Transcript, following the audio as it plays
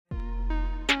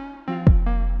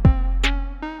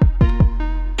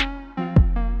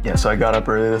Yeah, so I got up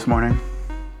early this morning,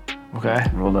 Okay.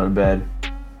 rolled out of bed.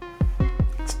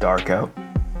 It's dark out,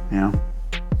 you know?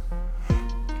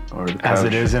 Or the couch. As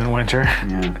it is in winter.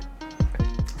 Yeah.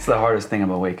 It's the hardest thing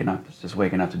about waking up. It's just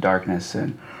waking up to darkness.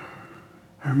 And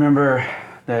I remember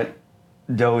that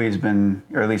Doey's been,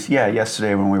 or at least,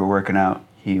 yesterday when we were working out,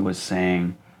 he was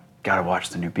saying, gotta watch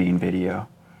the new Bean video.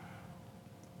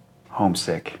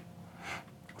 Homesick.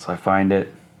 So I find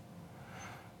it.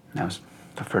 That was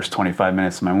the first 25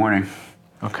 minutes of my morning.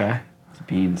 Okay.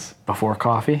 Beans. Before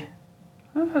coffee?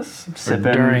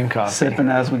 Sipping, during coffee? Sipping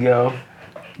as we go.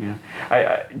 Yeah.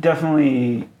 I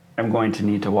definitely am going to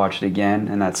need to watch it again,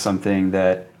 and that's something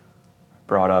that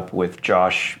brought up with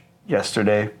Josh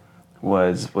yesterday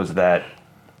was that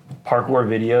parkour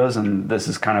videos, and this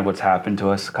is kind of what's happened to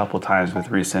us a couple times with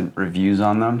recent reviews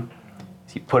on them.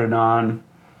 So you put it on,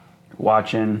 you're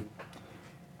watching,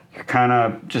 you're kind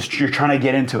of just, you're trying to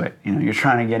get into it. You know, you're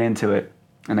trying to get into it.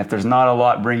 And if there's not a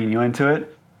lot bringing you into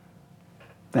it,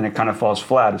 then it kind of falls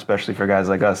flat, especially for guys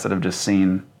like us that have just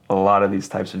seen a lot of these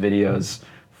types of videos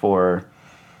for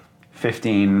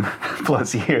 15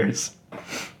 plus years.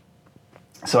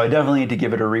 So I definitely need to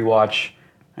give it a rewatch.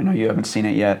 I know you haven't seen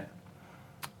it yet.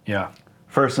 Yeah.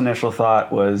 First initial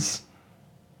thought was,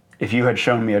 if you had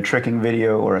shown me a tricking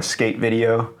video or a skate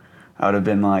video, I would have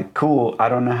been like, cool, I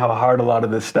don't know how hard a lot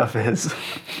of this stuff is.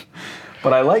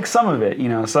 But I like some of it, you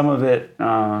know, some of it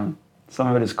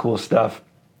is cool stuff.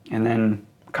 And then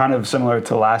kind of similar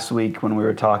to last week when we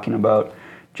were talking about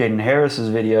Jaden Harris's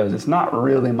videos, it's not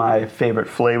really my favorite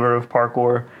flavor of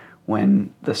parkour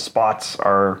when the spots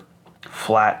are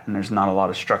flat and there's not a lot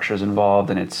of structures involved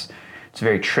and it's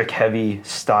very trick heavy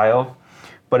style.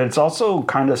 But it's also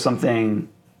kind of something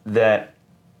that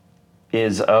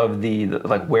is of the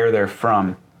like where they're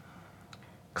from.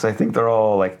 Because I think they're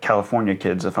all like California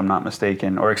kids, if I'm not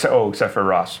mistaken, or except for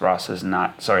Ross. Ross is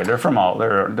not. Sorry, they're from all.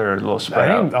 They're a little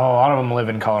spread I think out. a lot of them live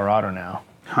in Colorado now.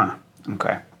 Huh.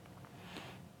 Okay.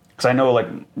 Because I know like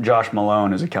Josh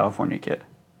Malone is a California kid.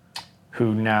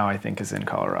 Who now I think is in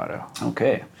Colorado.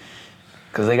 Okay.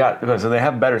 Because they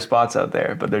have better spots out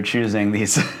there, but they're choosing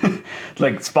these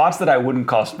like spots that I wouldn't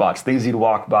call spots. Things you'd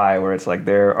walk by where it's like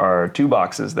there are 2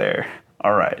 boxes there.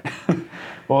 All right.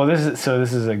 Well, this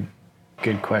is a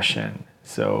good question.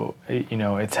 So, you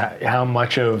know, it's how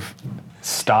much of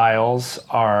styles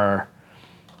are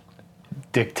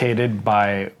dictated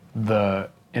by the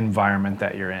environment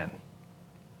that you're in.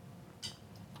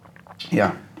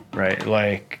 Yeah. Right?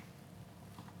 Like,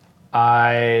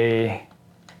 I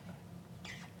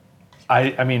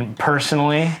mean,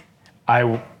 personally,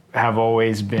 I have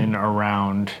always been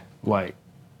around, like,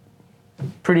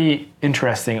 pretty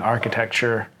interesting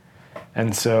architecture,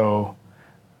 and so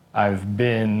I've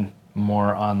been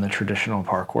more on the traditional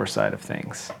parkour side of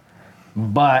things.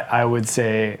 But I would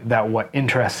say that what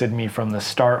interested me from the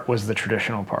start was the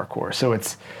traditional parkour. So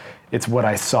it's what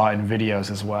I saw in videos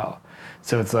as well.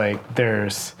 So it's like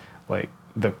there's like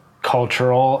the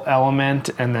cultural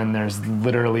element and then there's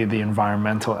literally the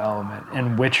environmental element.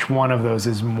 And which one of those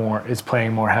is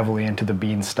playing more heavily into the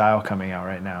Bean style coming out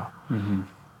right now? Mm-hmm.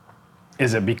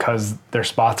 Is it because their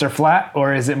spots are flat,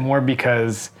 or is it more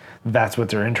because that's what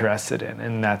they're interested in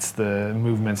and that's the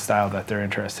movement style that they're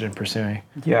interested in pursuing?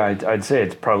 Yeah, I'd say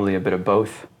it's probably a bit of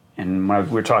both. And when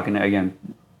we're talking, again,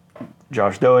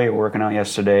 Josh Doey, we were working out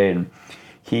yesterday, and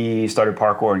he started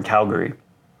parkour in Calgary.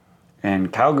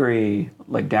 And Calgary,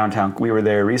 like downtown, we were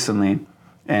there recently,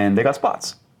 and they got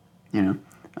spots, you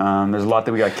know. There's a lot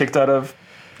that we got kicked out of,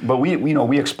 but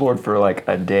we explored for like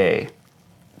a day.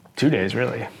 2 days,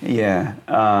 really. Yeah,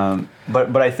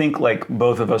 but I think like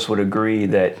both of us would agree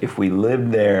that if we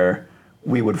lived there,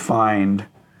 we would find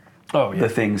the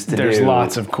things to do. There's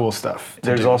lots of cool stuff.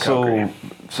 There's also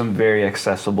some very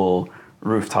accessible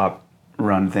rooftop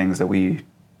run things that we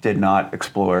did not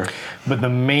explore. But the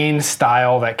main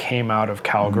style that came out of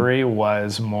Calgary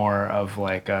was more of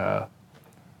like a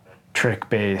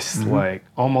trick-based, like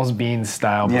almost Bean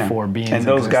style before Beans. And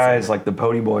those existed. guys, like the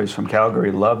Pody Boys from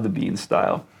Calgary, love the Bean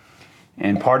style.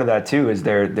 And part of that too is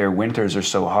their winters are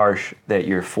so harsh that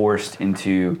you're forced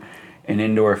into an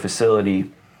indoor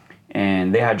facility.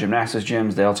 And they had gymnastics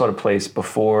gyms. They also had a place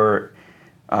before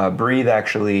Breathe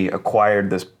actually acquired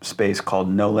this space called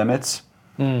No Limits.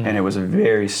 And it was a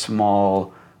very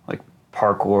small like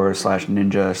parkour /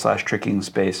 ninja / tricking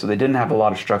space. So they didn't have a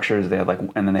lot of structures. They had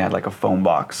and then they had like a foam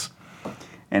box.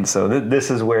 And so this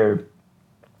is where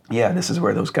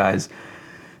those guys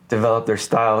develop their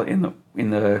style in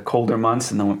the colder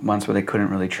months, in the months where they couldn't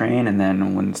really train. And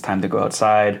then when it's time to go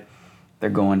outside, they're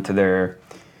going to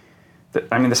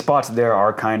the spots there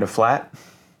are kind of flat,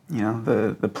 you know,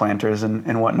 the planters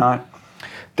and whatnot.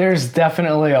 There's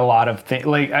definitely a lot of things.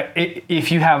 Like,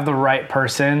 if you have the right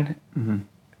person,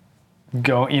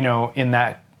 go, in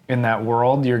that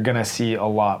world, you're gonna see a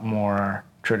lot more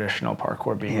traditional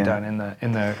parkour being done in the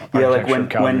like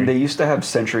architecture when they used to have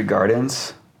Century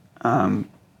Gardens,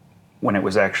 when it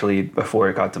was actually before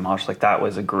it got demolished, like that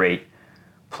was a great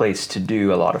place to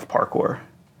do a lot of parkour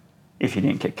if you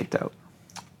didn't get kicked out.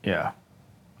 Yeah.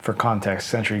 For context,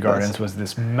 Century Gardens was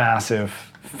this massive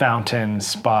fountain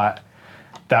spot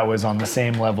that was on the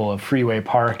same level of Freeway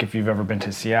Park if you've ever been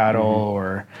to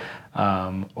Seattle,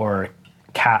 or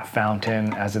Cat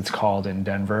Fountain as it's called in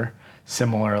Denver.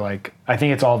 Similar, like I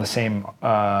think it's all the same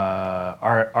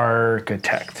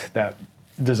architect that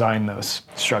designed those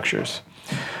structures.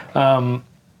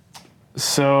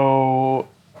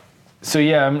 So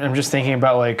yeah, I'm just thinking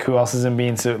about like who else is in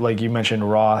Bean. So like you mentioned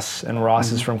Ross, and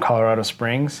Ross is from Colorado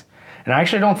Springs, and I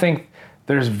actually don't think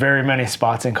there's very many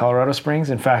spots in Colorado Springs.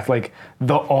 In fact, like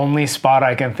the only spot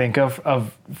I can think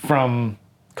of from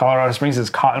Colorado Springs is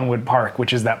Cottonwood Park,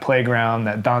 which is that playground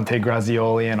that Dante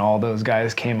Grazioli and all those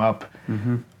guys came up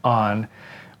on,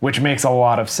 which makes a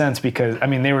lot of sense because I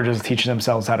mean they were just teaching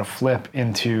themselves how to flip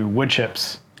into wood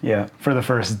chips for the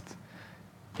first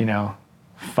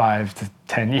 5 to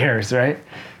 10 years, right?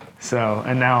 So,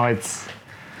 and now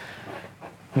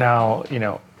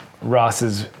Ross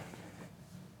is,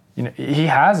 he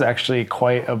has actually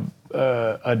quite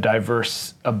a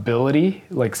diverse ability.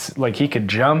 Like he could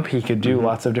jump, he could do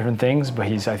lots of different things, but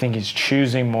I think he's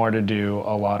choosing more to do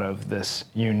a lot of this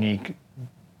unique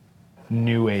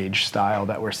new age style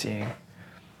that we're seeing.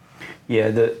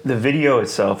 Yeah, the video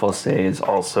itself, I'll say, is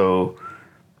also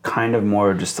kind of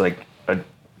more just like a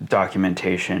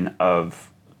documentation of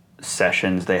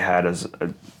sessions they had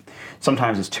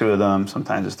sometimes it's 2 of them,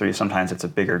 sometimes it's 3, sometimes it's a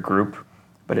bigger group,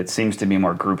 but it seems to be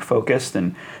more group focused.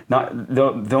 And not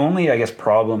the only, I guess,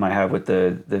 problem I have with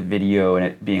the video and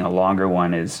it being a longer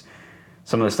one is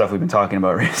some of the stuff we've been talking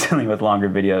about recently with longer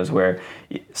videos where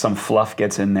some fluff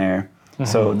gets in there.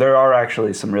 So there are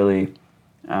actually some really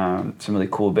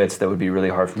cool bits that would be really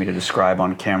hard for me to describe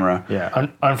on camera. Yeah,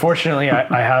 unfortunately,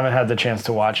 I haven't had the chance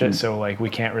to watch it, so like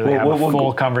we can't really have a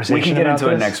full conversation. We can get about into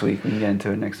this.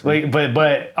 it next week. Like,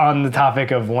 but on the topic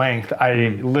of length, I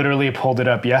literally pulled it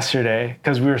up yesterday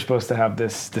because we were supposed to have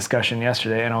this discussion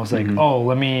yesterday, and I was like, oh,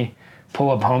 let me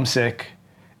pull up Homesick,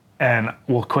 and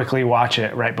we'll quickly watch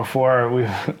it right before we.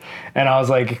 And I was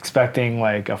like expecting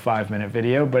like a 5-minute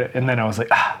video, and then I was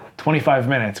like, 25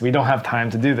 minutes. We don't have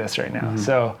time to do this right now.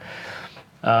 So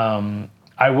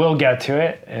I will get to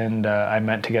it, and I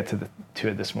meant to get to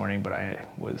it this morning, but I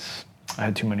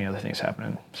had too many other things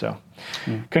happening, so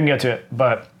couldn't get to it.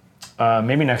 But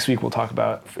maybe next week we'll talk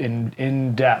about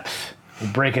in depth.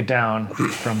 We'll break it down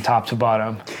from top to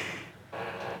bottom.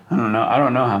 I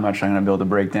don't know how much I'm gonna be able to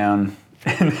break down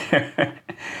in there.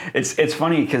 It's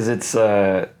funny because it's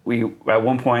we at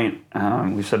one point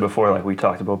we said before, like we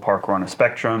talked about parkour on a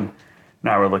spectrum.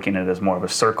 Now we're looking at it as more of a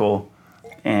circle,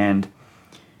 and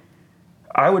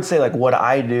I would say like what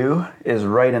I do is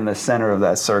right in the center of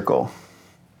that circle.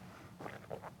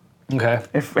 Okay.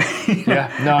 I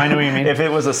know what you mean. If it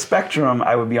was a spectrum,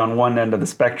 I would be on one end of the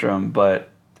spectrum, but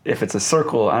if it's a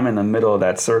circle, I'm in the middle of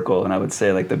that circle, and I would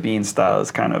say like the Bean style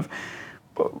is kind of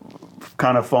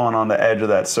falling on the edge of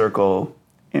that circle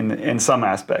in some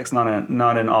aspects, not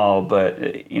in all, but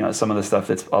some of the stuff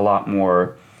that's a lot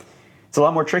more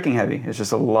tricking heavy. It's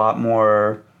just a lot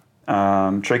more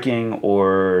tricking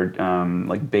or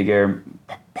like big air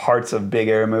parts of big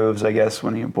air moves, I guess,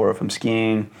 when you borrow from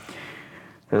skiing.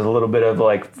 There's a little bit of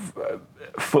like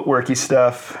footworky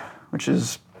stuff, which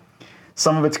is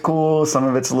some of it's cool, some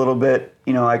of it's a little bit,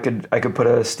 I could put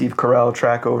a Steve Carell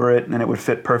track over it and it would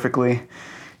fit perfectly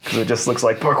because it just looks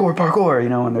like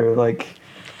parkour, when they're like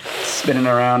spinning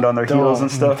around on their heels and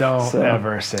stuff. Don't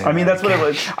ever say that. I mean, that's what it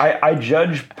was. I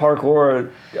judge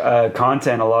parkour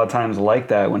content a lot of times like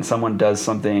that when someone does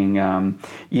something,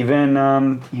 even,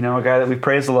 a guy that we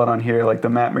praised a lot on here, like the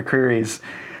Matt McCreary's,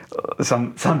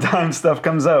 sometimes stuff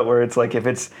comes out where it's like, if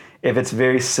it's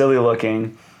very silly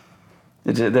looking,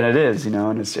 then it is,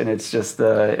 and it's just,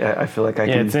 I feel like I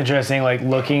can. Yeah, it's interesting, like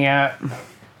looking at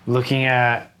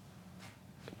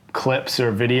clips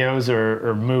or videos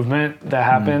or movement that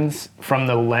happens from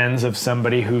the lens of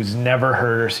somebody who's never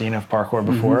heard or seen of parkour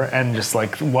before, and just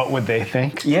like, what would they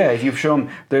think? Yeah, if you've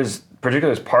shown, there's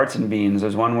parts in Beans.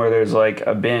 There's one where there's like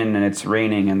a bin and it's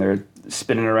raining and they're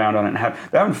spinning around on it and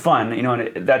they're having fun,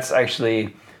 and that's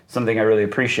actually something I really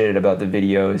appreciated about the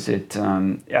video is it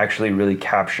actually really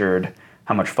captured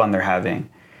how much fun they're having.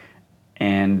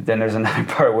 And then there's another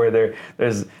part where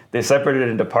they separated it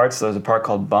into parts. So there's a part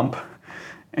called Bump,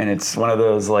 and it's one of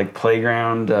those like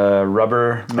playground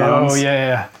rubber mounds. Oh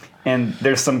yeah. And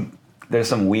there's some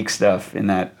weak stuff in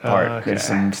that part. Okay. There's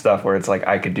some stuff where it's like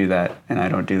I could do that, and I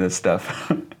don't do this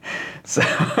stuff. So,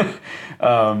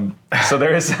 so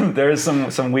there is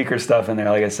some weaker stuff in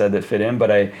there, like I said, that fit in.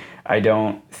 But I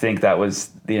don't think that was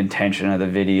the intention of the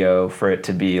video for it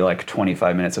to be like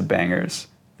 25 minutes of bangers.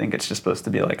 I think it's just supposed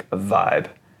to be like a vibe.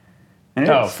 And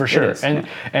it is. For sure. It is. And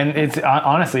it's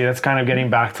honestly, that's kind of getting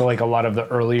back to like a lot of the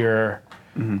earlier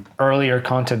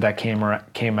content that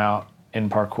came out in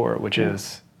parkour, which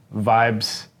is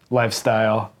vibes,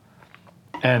 lifestyle,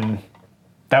 and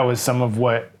that was some of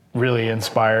what really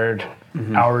inspired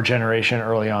our generation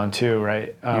early on too,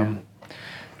 right?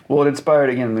 Well, it inspired,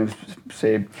 again,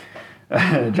 say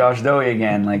Josh Dowie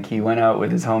again, like he went out with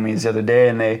his homies the other day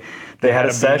and they had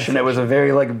a sesh, and it was a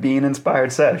very like Bean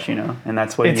inspired sesh, you know, and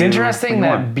that's what it's interesting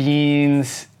that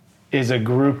Beans is a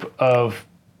group of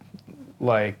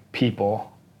like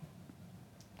people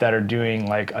that are doing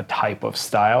like a type of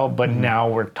style, but now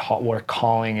we're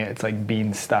calling it's like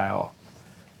Bean style.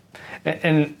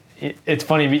 And it's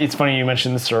funny you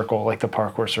mentioned the circle, like the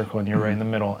parkour circle, and you're right in the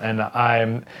middle. And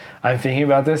I'm thinking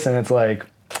about this, and it's like,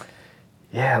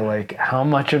 yeah, like how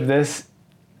much of this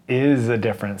is a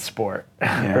different sport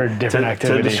or different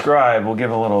activity? To describe, we'll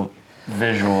give a little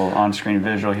on-screen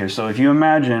visual here. So if you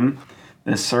imagine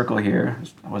this circle here,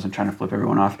 I wasn't trying to flip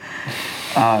everyone off.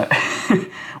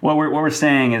 What we're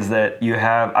saying is that you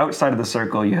have, outside of the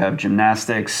circle, you have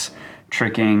gymnastics,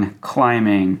 tricking,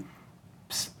 climbing,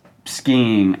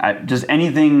 skiing, just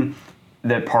anything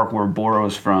that parkour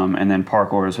borrows from, and then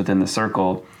parkour is within the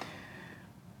circle.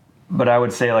 But I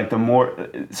would say like the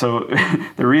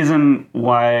reason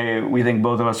why we think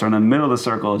both of us are in the middle of the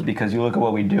circle is because you look at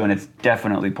what we do and it's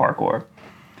definitely parkour.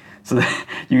 So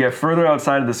you get further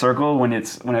outside of the circle when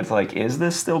it's like, is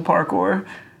this still parkour?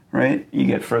 Right? You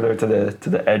get further to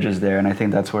the edges there, and I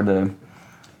think that's where the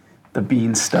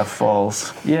Bean stuff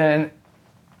falls. Yeah,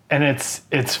 and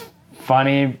it's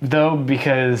funny though,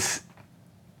 because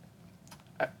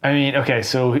I mean, okay,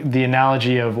 so the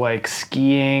analogy of like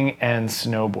skiing and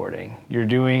snowboarding, you're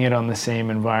doing it on the same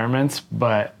environments,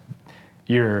 but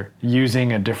you're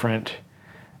using a different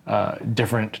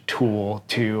tool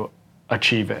to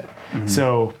achieve it.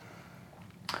 So,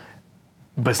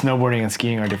 but snowboarding and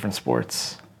skiing are different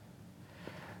sports.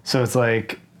 So it's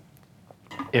like,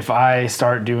 if I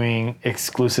start doing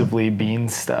exclusively Bean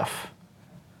stuff,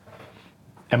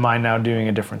 am I now doing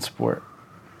a different sport?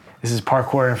 This is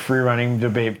parkour and free running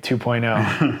debate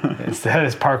 2.0. Instead,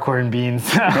 it's parkour and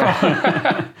Beans.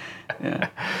 Yeah.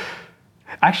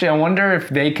 Actually, I wonder if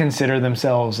they consider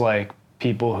themselves like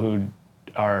people who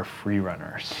are free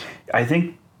runners. I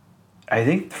think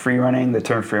free running, the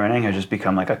term free running has just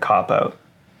become like a cop-out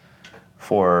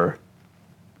for,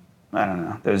 I don't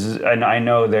know. I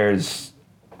know there's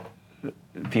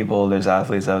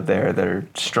athletes out there that are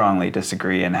strongly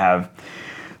disagree and have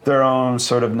their own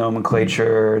sort of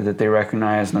nomenclature that they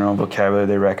recognize and their own vocabulary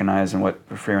they recognize and what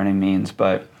free running means.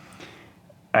 But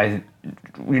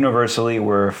universally,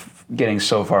 we're getting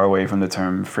so far away from the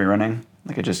term free running.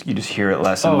 Like you just hear it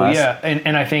less and less. Oh yeah,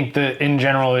 and I think that in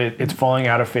general it's falling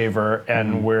out of favor,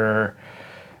 and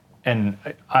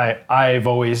I've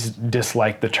always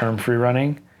disliked the term free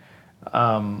running.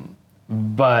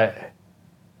 But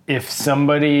if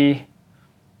somebody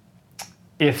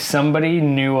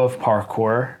knew of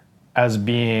parkour as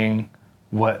being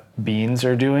what Beans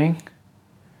are doing,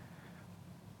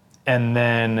 and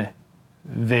then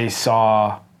they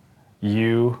saw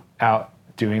you out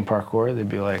doing parkour, they'd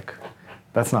be like,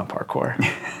 that's not parkour.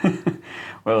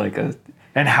 Or like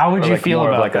and how would you like feel more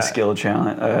about of like that? a skill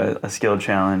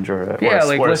challenge, or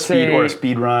a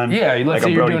speed run. Yeah, let's like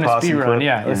say you're doing a Possum speed run. clip.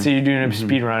 Yeah, let's say you're doing a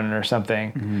speed run or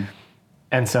something,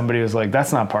 and somebody was like,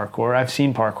 "That's not parkour. I've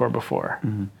seen parkour before."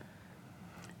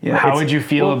 Yeah, how would you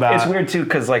feel about? It's weird too,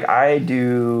 because like I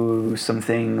do some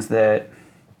things that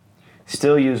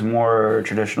still use more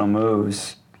traditional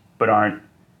moves, but aren't,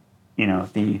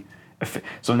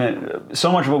 so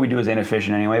much of what we do is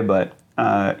inefficient anyway. But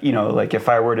like if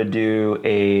I were to do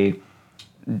a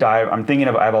dive,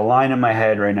 I have a line in my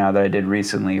head right now that I did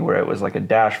recently where it was like a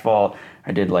dash vault.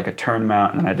 I did like a turn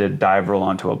mount, and then I did dive roll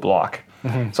onto a block.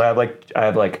 So I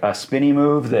have like a spinny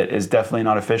move that is definitely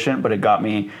not efficient, but it got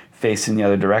me facing the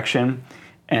other direction.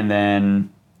 And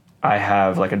then I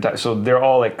have like so they're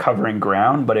all like covering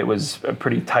ground, but it was a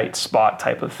pretty tight spot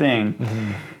type of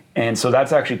thing. And so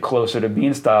that's actually closer to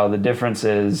Bean style. The difference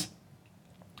is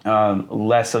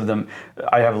less of them.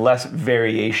 I have less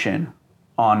variation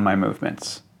on my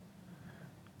movements.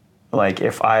 Like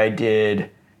if I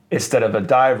did, instead of a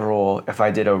dive roll, if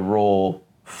I did a roll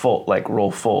full, like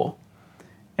roll full.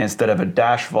 Instead of a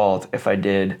dash vault, if I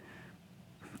did,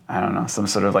 I don't know, some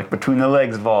sort of like between the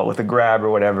legs vault with a grab or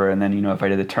whatever, and then, if I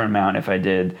did the turn mount, if I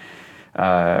did,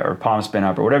 or palm spin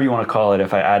up or whatever you want to call it,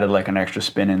 if I added like an extra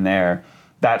spin in there,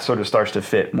 that sort of starts to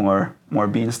fit more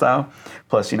bean style.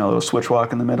 Plus, a little switch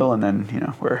walk in the middle, and then,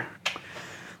 we're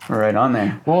right on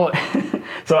there. Well,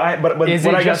 so but what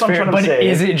I guess I'm trying to say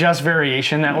is it just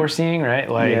variation that we're seeing, right?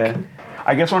 Like, yeah.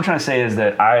 I guess what I'm trying to say is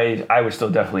that I would still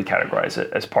definitely categorize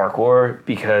it as parkour,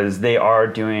 because they are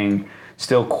doing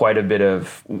still quite a bit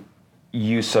of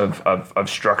use of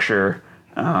structure,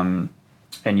 and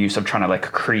use of trying to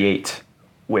like create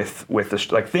with the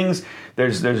like things.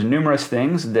 There's numerous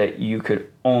things that you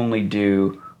could only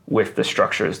do with the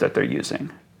structures that they're using.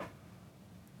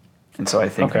 And so I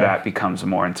think that becomes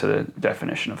more into the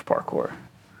definition of parkour.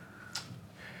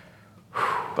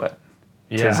 But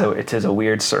it is a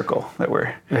weird circle that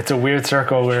we're... It's a weird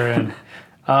circle we're in.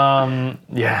 I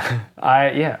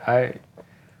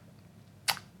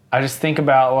just think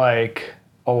about like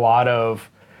a lot of...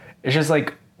 It's just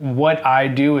like what I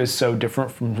do is so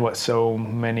different from what so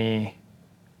many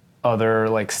other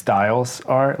like styles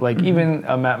are. Like even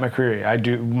Matt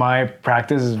McCreary, my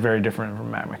practice is very different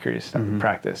from Matt McCreary's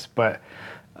practice, but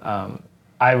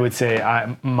I would say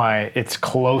it's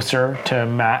closer to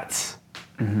Matt's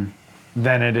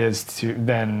than it is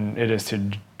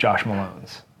to Josh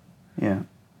Malone's. Yeah.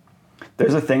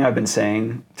 There's a thing I've been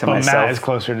saying to myself. Matt is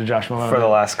closer to Josh Malone for the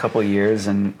last couple of years,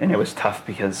 and it was tough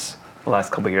because the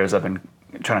last couple of years I've been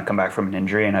trying to come back from an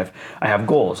injury, and I have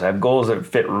goals. I have goals that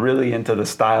fit really into the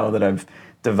style that I've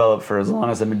developed for as long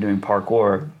as I've been doing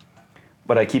parkour.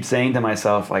 But I keep saying to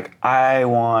myself, like, I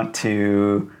want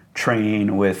to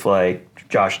train with like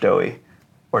Josh Dowie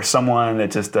or someone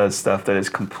that just does stuff that is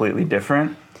completely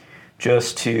different,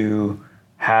 just to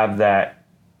have that,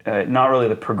 not really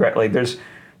the progress. Like there's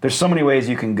so many ways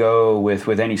you can go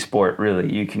with any sport,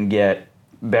 really. You can get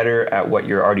better at what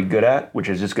you're already good at, which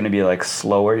is just going to be like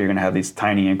slower. You're going to have these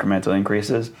tiny incremental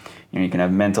increases. You can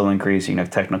have mental increase, you can have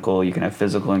technical, you can have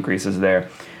physical increases there,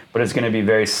 but it's going to be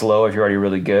very slow if you're already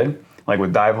really good. Like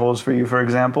with dive holes for you, for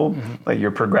example, like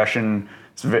your progression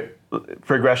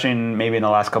maybe in the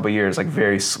last couple of years, like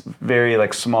very, very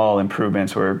like small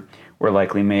improvements were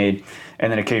likely made,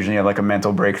 and then occasionally you have like a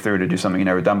mental breakthrough to do something you've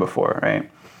never done before, right?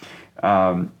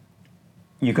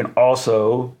 You can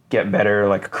also get better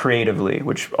like creatively,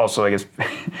 which also I guess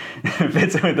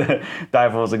fits with the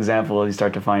dive holes example. You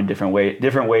start to find different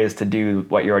ways to do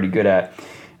what you're already good at,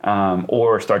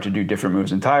 or start to do different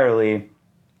moves entirely,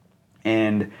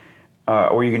 and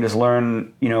or you can just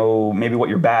learn, maybe what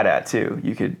you're bad at too.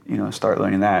 You could, start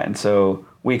learning that. And so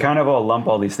we kind of all lump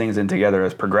all these things in together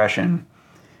as progression,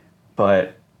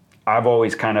 but I've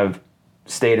always kind of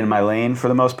stayed in my lane for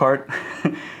the most part.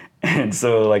 And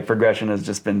so like progression has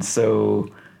just been so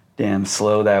damn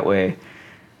slow that way.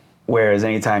 Whereas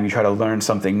anytime you try to learn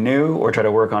something new or try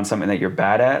to work on something that you're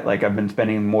bad at, like I've been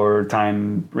spending more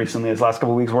time recently this last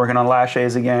couple of weeks working on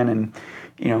laches again and,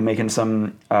 making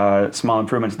some small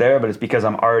improvements there, but it's because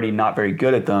I'm already not very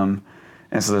good at them.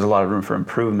 And so there's a lot of room for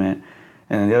improvement.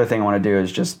 And then the other thing I want to do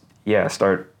is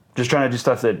start trying to do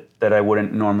stuff that I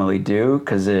wouldn't normally do,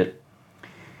 because it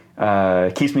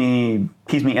keeps me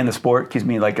in the sport, keeps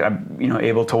me like I'm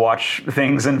able to watch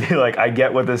things and be like, I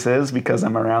get what this is because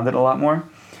I'm around it a lot more.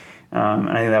 And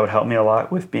I think that would help me a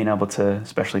lot with being able to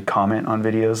especially comment on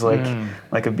videos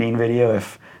like a bean video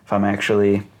if I'm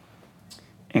actually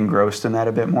engrossed in that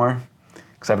a bit more,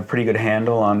 because I have a pretty good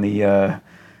handle on the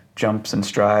jumps and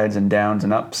strides and downs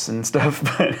and ups and stuff,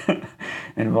 but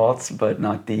and vaults, but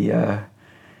not the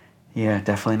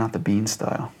definitely not the bean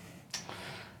style.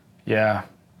 Yeah,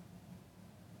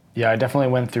 I definitely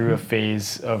went through a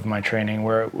phase of my training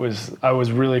where I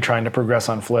was really trying to progress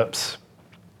on flips,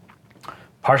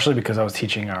 partially because I was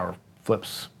teaching our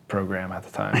flips program at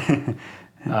the time.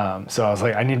 So I was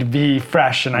like, I need to be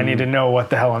fresh and I need to know what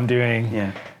the hell I'm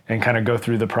doing and kind of go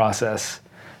through the process.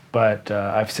 But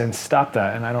I've since stopped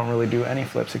that, and I don't really do any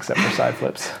flips except for side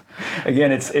flips.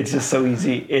 Again, it's just so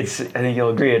easy. I think you'll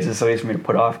agree, it's just so easy for me to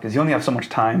put off because you only have so much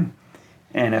time.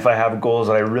 And if I have goals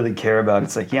that I really care about,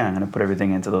 it's like, I'm going to put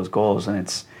everything into those goals. And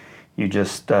it's, you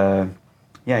just,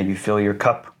 you fill your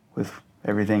cup with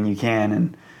everything you can.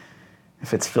 And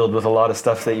if it's filled with a lot of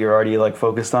stuff that you're already like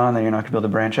focused on, then you're not going to be able to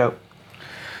branch out.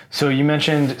 So you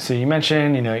mentioned,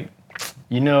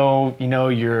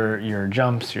 your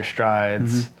jumps, your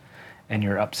strides, and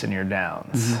your ups and your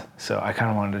downs. So I kind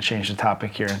of wanted to change the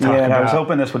topic here and talk about. I was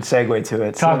hoping this would segue to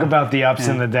it. Talk about the ups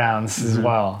and the downs as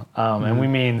well. And we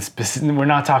mean we're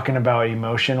not talking about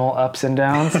emotional ups and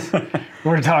downs.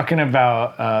 We're talking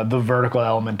about the vertical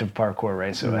element of parkour,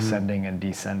 right? So ascending and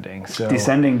descending. So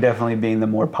Descending definitely being the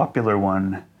more popular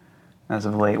one as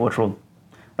of late,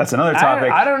 that's another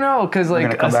topic. I don't know, because like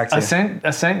gonna come back to.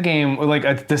 ascent game,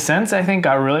 like Descents, I think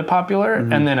got really popular,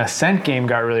 and then Ascent game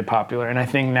got really popular, and I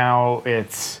think now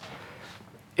it's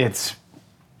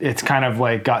kind of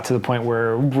like got to the point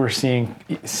where we're seeing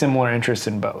similar interest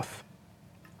in both.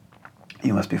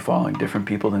 You must be following different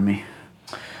people than me.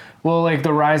 Well, like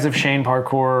the rise of Shane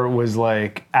parkour was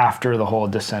like after the whole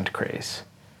Descent craze.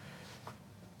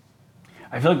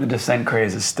 I feel like the Descent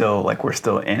craze is still, like, we're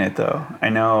still in it though. I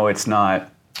know it's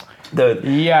not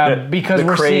because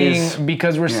we're craze,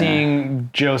 seeing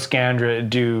Joe Scandra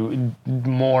do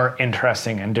more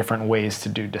interesting and different ways to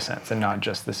do descents and not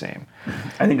just the same.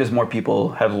 I think just more people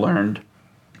have learned,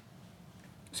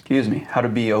 how to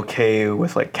be okay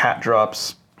with like cat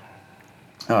drops.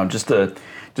 Just the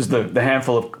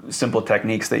handful of simple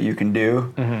techniques that you can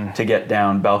do to get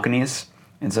down balconies,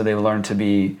 and so they've learned to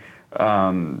be.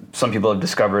 Some people have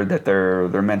discovered that they're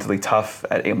mentally tough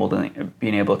at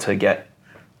being able to get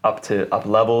up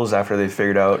levels after they've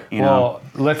figured out.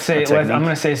 Let's say I'm going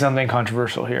to say something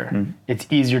controversial here. It's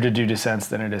easier to do descents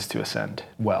than it is to ascend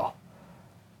well.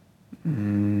 Not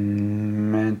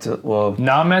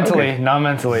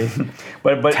mentally.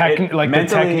 but the mentally,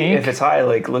 technique. if it's high,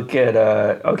 like look at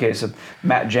so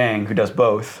Matt Jang, who does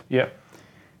both. Yep.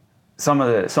 Some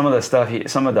of the stuff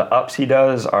some of the ups he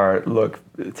does look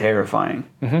terrifying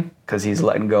because he's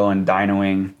letting go and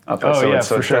dynoing up. So it's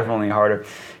definitely harder.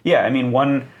 Yeah, I mean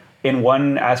in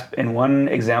one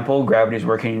example, gravity's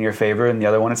working in your favor, and the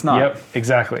other one it's not. Yep,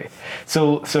 exactly.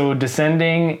 So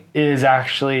descending is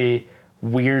actually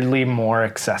weirdly more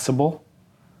accessible.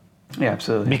 Yeah,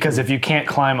 absolutely. Because if you can't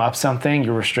climb up something,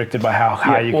 you're restricted by how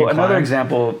high you can climb. Another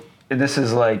example, and this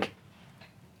is like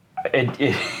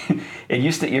it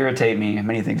used to irritate me.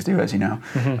 Many things do, as you know.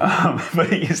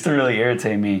 But it used to really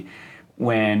irritate me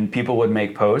when people would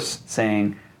make posts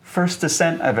saying, first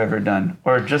descent I've ever done,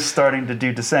 or just starting to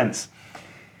do descents.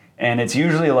 And it's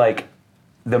usually like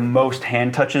the most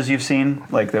hand touches you've seen.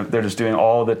 Like they're just doing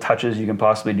all the touches you can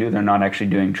possibly do. They're not actually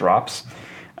doing drops.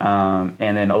 And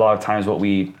then a lot of times what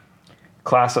we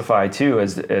classify too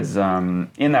as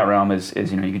in that realm is you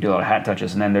can do a lot of hand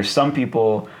touches. And then there's some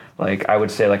people, like I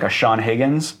would say like a Sean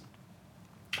Higgins.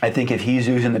 I think if he's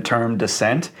using the term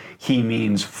descent, he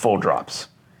means full drops.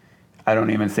 I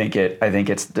don't even think I think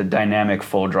it's the dynamic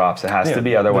full drops. It has to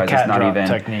be, otherwise it's not even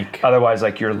technique. Otherwise,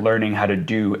 like you're learning how to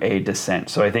do a descent.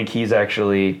 So I think he's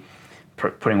actually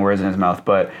putting words in his mouth.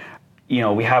 But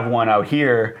we have one out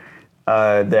here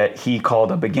that he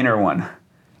called a beginner one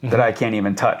that I can't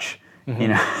even touch.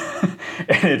 And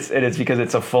it's because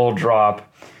it's a full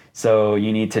drop. So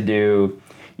you need to do.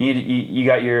 You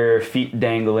got your feet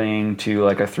dangling to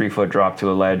like a 3-foot drop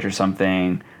to a ledge or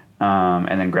something,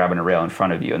 and then grabbing a rail in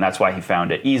front of you. And that's why he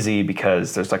found it easy,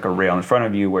 because there's like a rail in front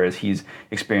of you, whereas he's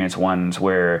experienced ones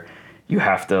where you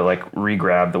have to like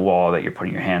re-grab the wall that you're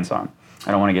putting your hands on.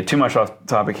 I don't want to get too much off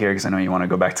topic here because I know you want to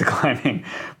go back to climbing,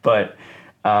 but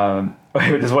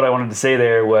just what I wanted to say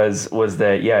there was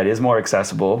that, it is more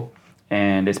accessible,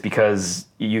 and it's because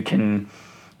you can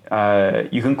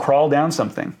crawl down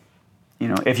something.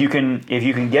 If you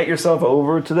can get yourself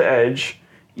over to the edge,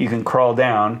 you can crawl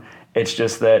down. It's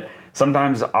just that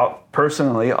sometimes I'll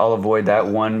avoid that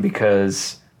one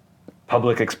because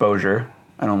public exposure.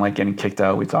 I don't like getting kicked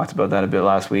out. We talked about that a bit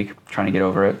last week. Trying to get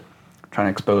over it. Trying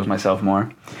to expose myself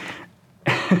more.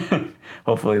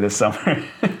 Hopefully this summer.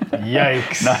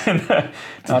 Yikes!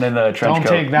 not in the trench coat. Don't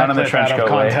take that not in the trench out of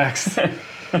context.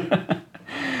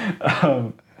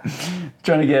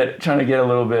 Trying to get a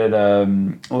little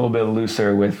bit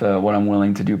looser with what I'm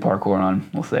willing to do parkour on,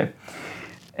 we'll say.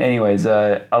 Anyways,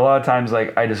 a lot of times,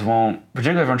 like I just won't,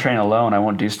 particularly if I'm training alone, I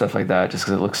won't do stuff like that just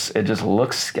because it just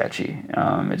looks sketchy.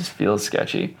 It just feels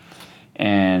sketchy,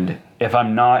 and if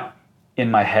I'm not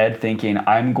in my head thinking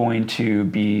I'm going to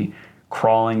be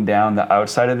crawling down the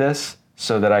outside of this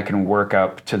so that I can work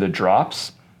up to the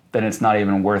drops, then it's not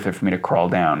even worth it for me to crawl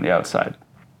down the outside.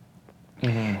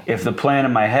 If the plan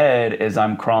in my head is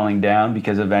I'm crawling down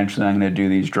because eventually I'm going to do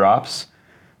these drops,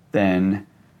 then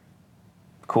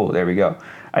cool, there we go.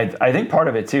 I think part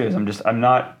of it too is I'm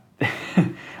not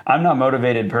I'm not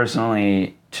motivated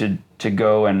personally to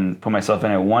go and put myself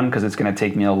in it. One, because it's going to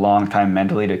take me a long time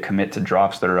mentally to commit to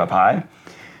drops that are up high.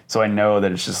 So I know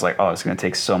that it's just like, it's going to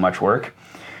take so much work.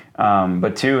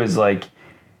 But two is like,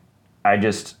 I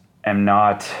just am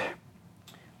not.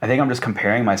 I think I'm just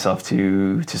comparing myself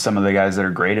to some of the guys that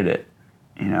are great at it,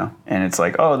 and it's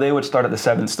like, they would start at the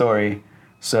 7th story.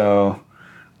 So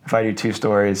if I do 2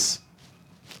 stories,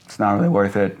 it's not really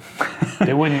worth it.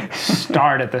 They wouldn't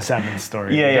start at the 7th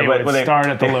story. Yeah, they would start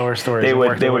at the lower stories. They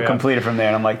would complete it from there,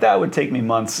 and I'm like, that would take me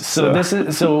months.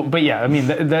 But yeah, I mean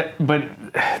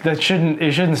that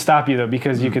shouldn't stop you though,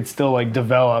 because you could still like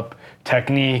develop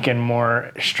technique and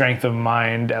more strength of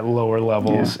mind at lower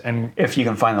levels, and if you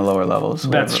can find the lower levels.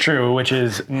 That's true, which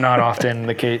is not often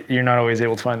the case. You're not always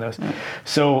able to find those. Yeah.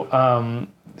 So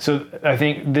I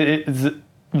think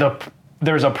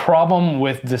there's a problem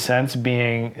with descents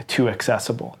being too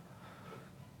accessible.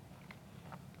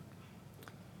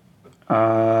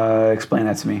 Explain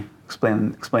that to me.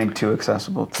 Explain too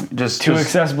accessible.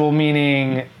 Accessible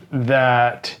meaning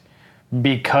that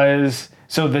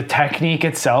so the technique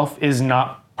itself is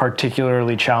not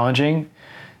particularly challenging,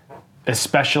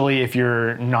 especially if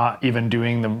you're not even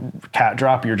doing the cat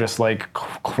drop, you're just like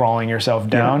crawling yourself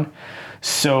down. Yeah.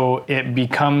 So it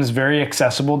becomes very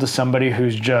accessible to somebody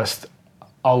who's just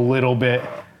a little bit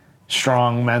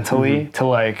strong mentally to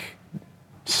like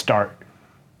start.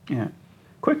 Yeah.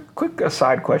 Quick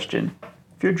aside question.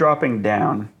 If you're dropping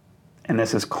down and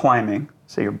this is climbing,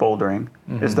 say you're bouldering,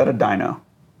 is that a dyno?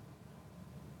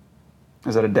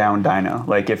 Is that a down dyno?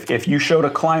 Like if you showed a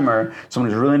climber,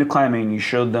 someone who's really into climbing, and you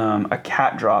showed them a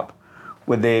cat drop,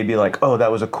 would they be like, oh,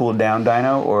 that was a cool down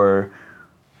dyno? Or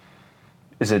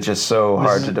is it just so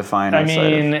hard to define?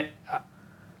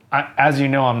 As you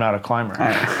know, I'm not a climber.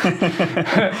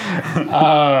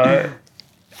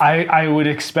 I would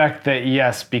expect that,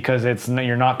 yes, because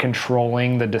you're not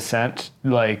controlling the descent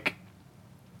like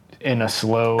in a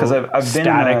slow,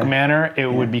 static manner. It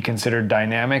would be considered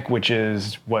dynamic, which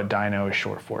is what dyno is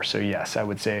short for. So yes, I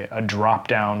would say a drop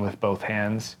down with both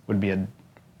hands would be a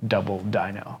double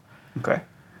dyno. Okay,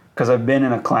 because I've been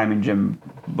in a climbing gym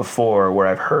before where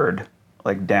I've heard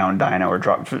like down dyno or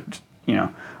drop,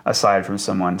 aside from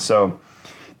someone. So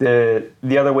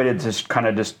the other way to just kind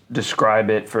of just describe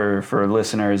it for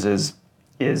listeners is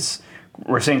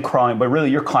we're saying crawling, but really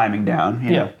you're climbing down.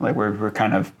 You know? Like we're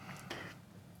kind of,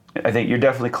 I think you're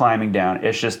definitely climbing down.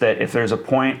 It's just that if there's a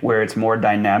point where it's more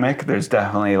dynamic, there's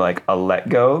definitely like a let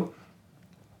go,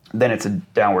 then it's a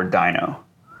downward dyno.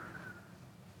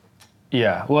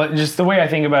 Yeah, well, just the way I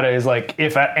think about it is like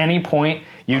if at any point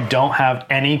you don't have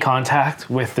any contact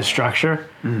with the structure,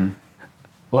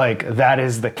 like that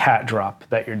is the cat drop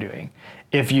that you're doing.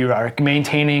 If you are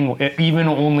maintaining even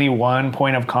only one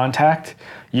point of contact,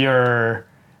 you're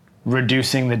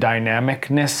reducing the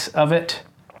dynamicness of it,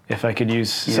 if I could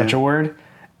use such a word.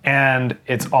 And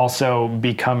it's also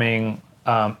becoming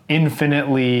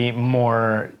infinitely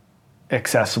more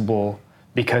accessible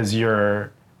because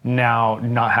you're now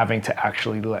not having to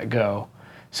actually let go.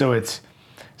 So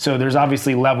there's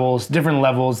obviously different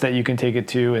levels that you can take it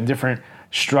to, and different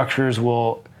structures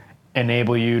will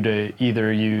enable you to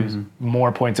either use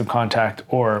more points of contact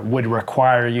or would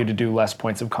require you to do less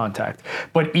points of contact.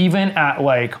 But even at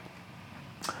like,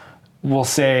 we'll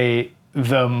say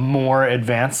the more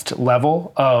advanced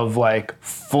level of like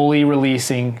fully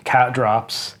releasing cat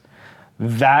drops,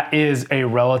 that is a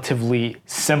relatively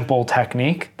simple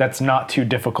technique that's not too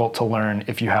difficult to learn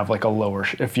if you have like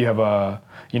if you have a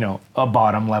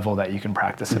bottom level that you can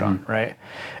practice it on, right?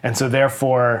 And so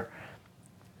therefore,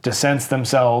 descents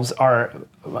themselves are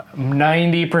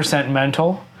 90%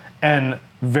 mental and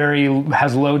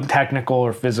has low technical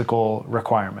or physical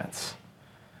requirements.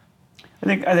 I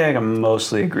think I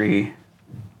mostly agree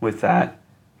with that.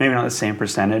 Maybe not the same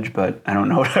percentage, but I don't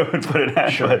know what I would put it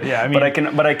at. Sure. But, yeah, I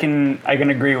can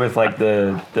agree with like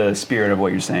the spirit of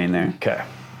what you're saying there. Okay.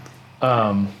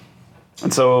 And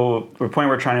so the point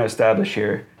we're trying to establish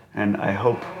here, and I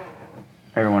hope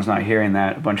everyone's not hearing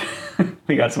that.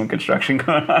 We got some construction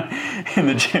going on in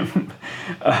the gym,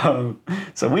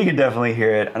 so we can definitely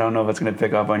hear it. I don't know if it's going to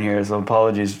pick up on here, so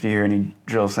apologies if you hear any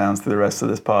drill sounds through the rest of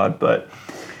this pod. But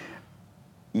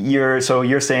you're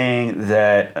saying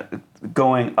that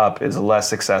going up is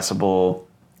less accessible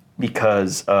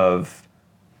because of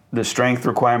the strength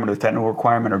requirement or the technical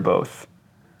requirement, or both?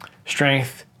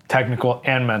 Strength, technical,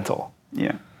 and mental.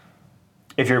 Yeah.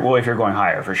 If you're going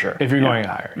higher, for sure. If you're going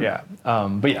higher, yeah.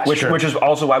 But yeah, which is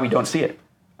also why we don't see it.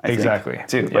 I think,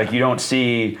 too. Yeah. Like you don't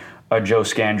see a Joe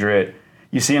Scandrett.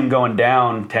 You see him going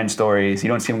down 10 stories. You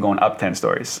don't see him going up 10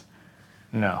 stories.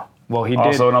 No. Well, he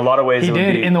also, in a lot of ways, he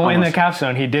did in the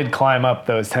capstone. He did climb up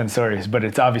those 10 stories, but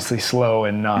it's obviously slow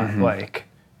and not like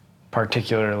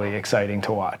particularly exciting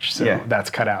to watch. So that's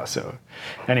cut out. So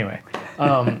anyway,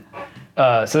 so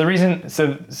the reason,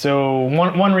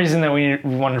 one reason that we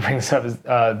wanted to bring this up is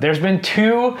there's been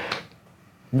two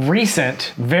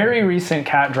very recent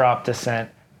cat drop descent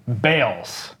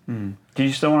bails. Do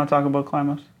you still want to talk about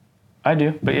Climbos? I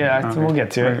do, but we'll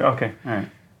get to it. Okay, all right.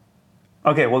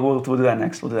 Okay, we'll do that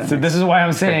next. We'll do that So next. this is why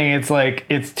I'm saying it's like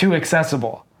it's too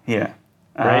accessible. Yeah.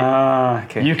 Right?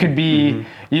 Okay. You could be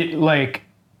like,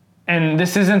 and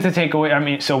this isn't to take away. I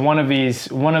mean, so one of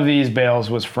these bails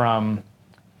was from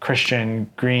Christian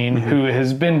Green, who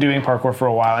has been doing parkour for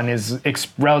a while and is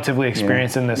relatively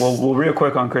experienced in this. Well, real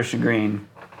quick on Christian Green,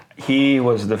 he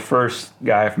was the first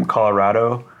guy from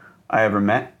Colorado I ever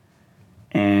met,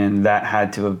 and that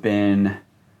had to have been,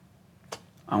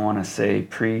 I want to say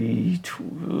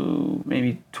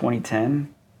maybe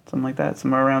 2010, something like that,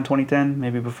 somewhere around 2010,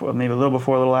 maybe before, maybe a little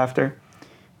before, a little after.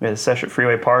 We had a session at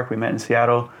Freeway Park. We met in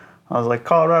Seattle. I was like,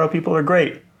 Colorado people are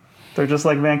great. They're just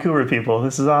like Vancouver people.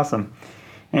 This is awesome.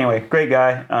 Anyway, great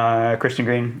guy, Christian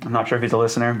Green. I'm not sure if he's a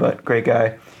listener, but great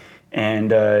guy.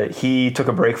 And he took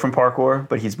a break from parkour,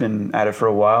 but he's been at it for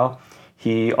a while.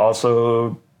 He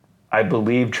also, I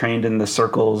believe, trained in the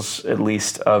circles, at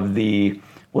least, of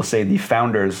we'll say the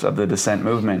founders of the Descent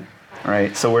movement,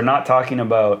 right? So we're not talking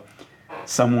about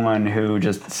someone who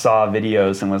just saw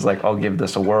videos and was like, I'll give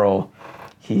this a whirl.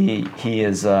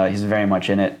 He's very much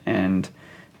in it, and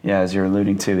yeah, as you're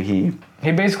alluding to, he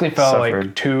basically fell suffered.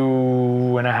 like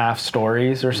 2.5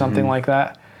 stories or something like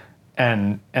that,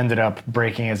 and ended up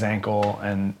breaking his ankle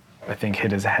and I think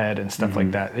hit his head and stuff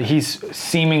like that. He's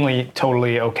seemingly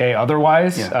totally okay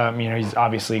otherwise. Yeah. He's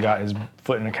obviously got his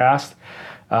foot in a cast,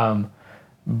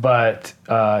 but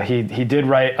he did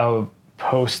write a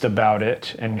post about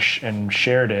it and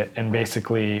shared it, and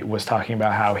basically was talking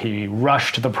about how he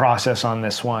rushed the process on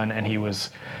this one, and he was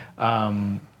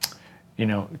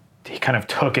he kind of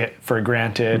took it for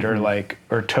granted,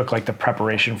 or took like the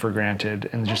preparation for granted,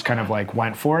 and just kind of like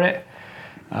went for it,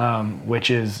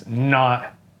 which is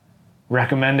not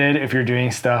recommended if you're doing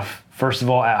stuff, first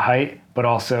of all, at height, but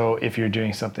also if you're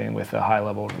doing something with a high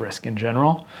level of risk in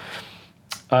general.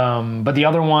 But the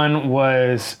other one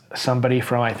was somebody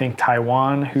from, I think,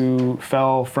 Taiwan, who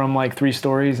fell from like 3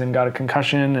 stories and got a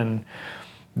concussion, and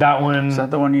that one... Is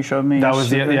that the one you showed me? That was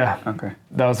yeah. Okay.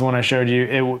 That was the one I showed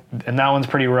you. And that one's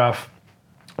pretty rough.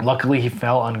 Luckily, he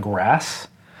fell on grass,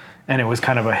 and it was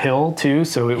kind of a hill too,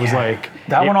 so it was like...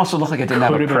 That one also looked like it didn't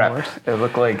have a could have been prep. worse. It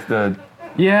looked like the...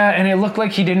 Yeah, and it looked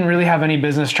like he didn't really have any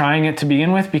business trying it to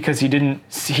begin with, because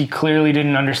he clearly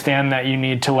didn't understand that you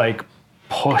need to like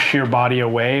push your body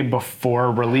away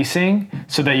before releasing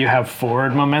so that you have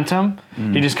forward momentum.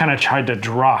 He just kind of tried to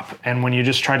drop, and when you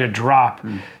just try to drop,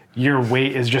 your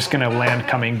weight is just going to land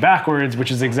coming backwards,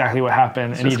 which is exactly what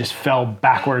happened, and he just fell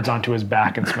backwards onto his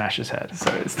back and smashed his head.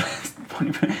 So it's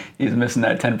funny. He's missing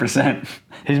that 10%.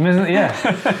 He's missing, yeah.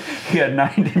 He had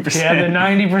 90%. He had the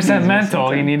 90%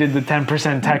 mental. He needed the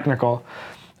 10% technical.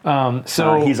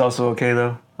 So he's also okay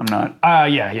though. I'm not.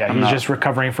 Yeah. He's just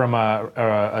recovering from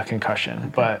a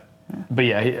concussion. Okay. But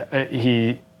yeah,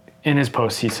 he in his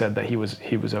post he said that he was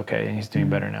okay and he's doing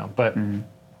better now. But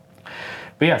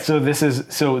yeah, so this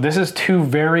is 2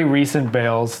 very recent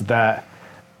bails that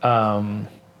are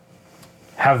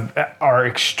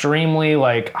extremely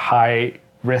like high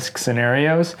risk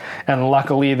scenarios, and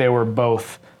luckily they were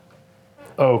both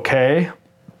okay.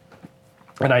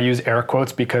 And I use air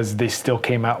quotes because they still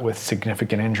came out with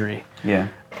significant injury. Yeah.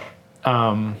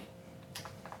 And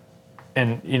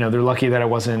they're lucky that it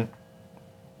wasn't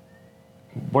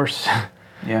worse.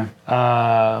 Yeah.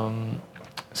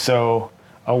 So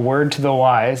a word to the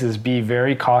wise is be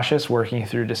very cautious working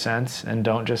through descents, and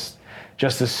don't just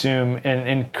assume.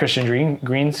 In Christian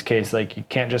Green's case, like you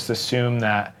can't just assume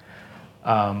that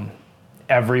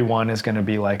everyone is going to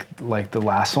be like the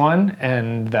last one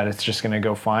and that it's just going to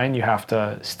go fine. You have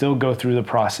to still go through the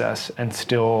process and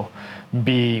still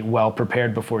be well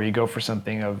prepared before you go for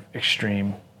something of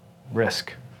extreme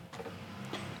risk.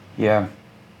 Yeah.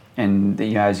 And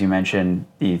as you mentioned,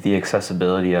 the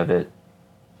accessibility of it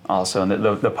also, and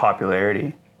the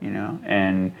popularity,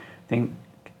 and I think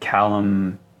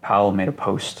Callum Powell made a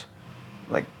post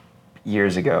like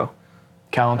years ago.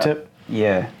 Callum Tip?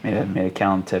 Yeah, made a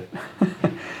Callum Tip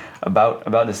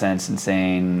about descents and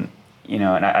saying,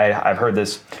 and I've heard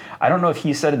this. I don't know if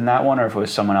he said it in that one or if it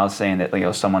was someone else saying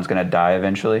that someone's gonna die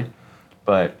eventually,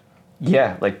 but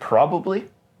yeah, like probably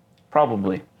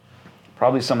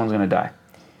someone's gonna die,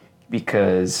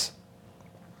 because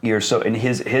you're so. And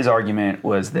his argument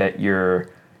was that you're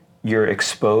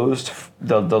exposed,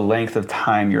 the length of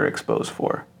time you're exposed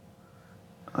for,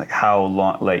 like how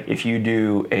long. Like if you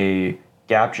do a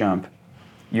gap jump,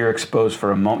 you're exposed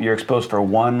for a moment. You're exposed for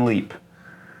one leap.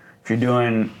 If you're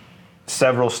doing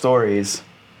several stories,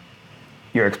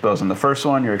 you're exposed on the first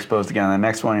one. You're exposed again on the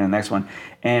next one and the next one.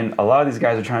 And a lot of these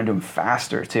guys are trying to do them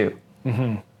faster too.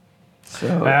 Mm-hmm. So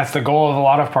and that's the goal of a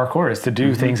lot of parkour, is to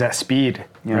do things at speed,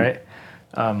 right?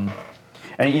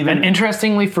 And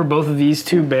interestingly, for both of these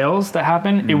two bails that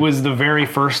happened, it was the very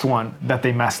first one that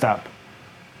they messed up.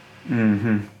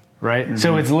 Mm-hmm. Right? Mm-hmm.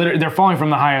 So it's literally, they're falling from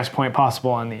the highest point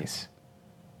possible on these.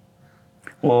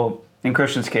 Well, in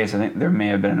Christian's case, I think there may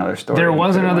have been another story. There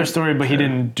was another story, but he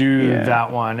didn't do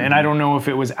that one. And I don't know if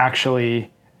it was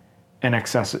actually an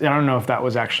excess. I don't know if that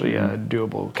was actually a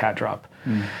doable cat drop.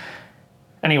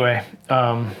 Anyway.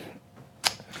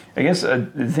 I guess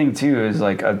the thing, too, is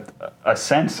like a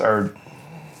sense are,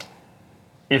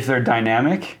 if they're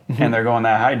dynamic and they're going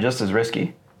that high, just as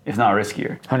risky, if not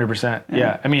riskier. 100%.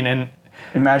 Yeah. I mean, and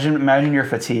imagine you're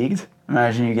fatigued.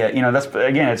 Imagine you get, that's,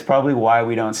 again, it's probably why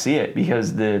we don't see it,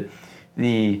 because the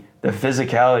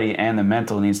physicality and the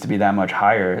mental needs to be that much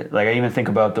higher. Like, I even think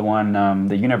about the one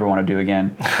that you never want to do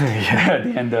again at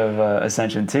the end of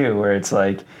Ascension 2, where it's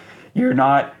like, you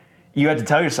had to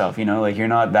tell yourself, like, you're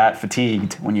not that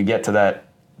fatigued when you get to that,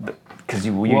 because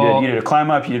you did a climb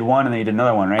up, you did one, and then you did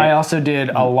another one, right? I also did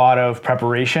a lot of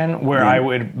preparation where I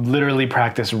would literally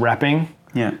practice repping.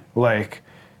 Yeah. Like,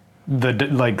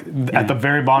 at the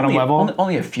very bottom level.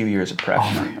 Only a few years of prep.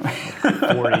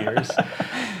 4 years.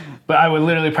 But I would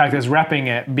literally practice repping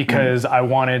it because I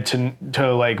wanted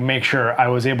to like make sure I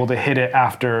was able to hit it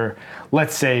after,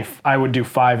 let's say I would do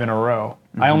 5 in a row.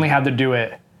 I only had to do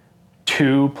it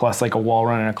 2 plus like a wall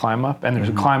run and a climb up, and there's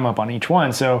a climb up on each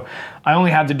one. So I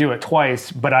only had to do it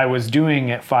twice, but I was doing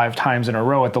it 5 times in a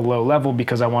row at the low level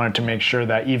because I wanted to make sure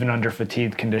that even under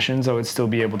fatigued conditions, I would still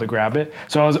be able to grab it.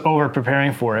 So I was over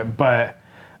preparing for it, but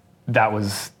that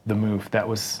was the move that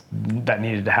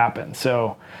needed to happen.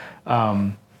 So,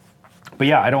 but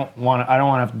yeah, I don't want to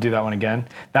have to do that one again.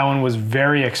 That one was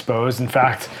very exposed. In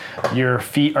fact, your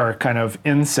feet are kind of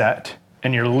inset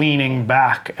and you're leaning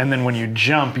back, and then when you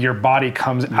jump, your body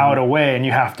comes out away, and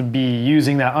you have to be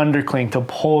using that undercling to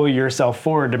pull yourself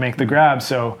forward to make the grab.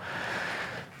 So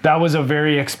that was a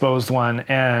very exposed one,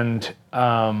 and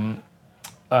but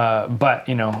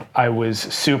I was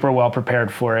super well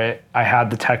prepared for it. I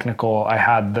had the technical, I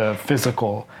had the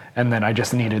physical, and then I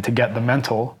just needed to get the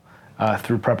mental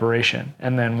through preparation.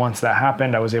 And then once that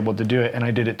happened, I was able to do it, and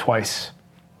I did it twice.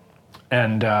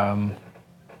 And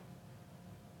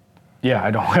yeah,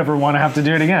 I don't ever want to have to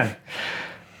do it again.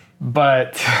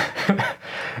 But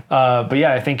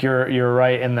yeah, I think you're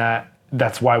right in that.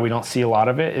 That's why we don't see a lot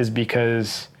of it, is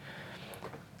because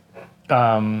you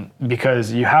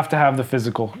have to have the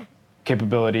physical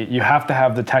capability, you have to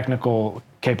have the technical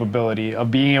capability of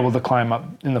being able to climb up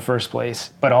in the first place,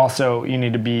 but also you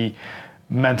need to be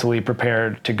mentally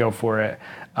prepared to go for it.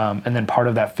 And then part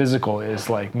of that physical is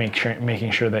like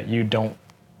making sure that you don't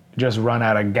just run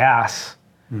out of gas.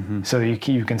 So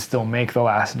you can still make the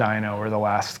last dyno or the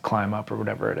last climb up or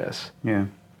whatever it is. Yeah.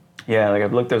 Like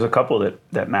I've looked. There's a couple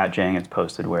that Matt Jang has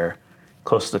posted where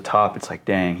close to the top, it's like,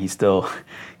 dang, he still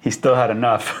had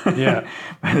enough. Yeah.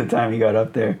 By the time he got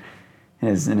up there, in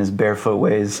his barefoot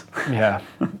ways. Yeah,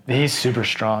 he's super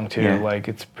strong too. Yeah. Like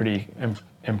it's pretty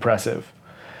impressive.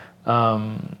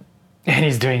 And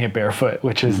he's doing it barefoot,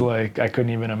 which is like, I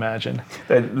couldn't even imagine.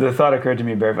 The thought occurred to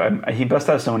me, barefoot. He must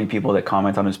have so many people that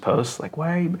comment on his posts, like,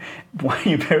 why are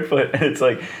you barefoot? And it's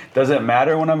like, does it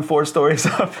matter when I'm 4 stories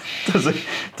up? Does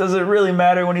it really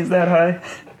matter when he's that high?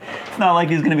 It's not like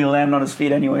he's going to be landing on his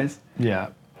feet anyways. Yeah.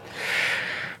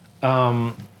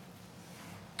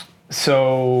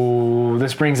 So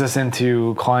this brings us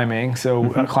into climbing. So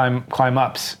climb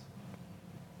ups.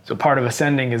 So part of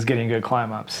ascending is getting good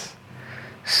climb ups.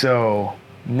 So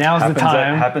now's the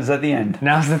time. Happens at the end.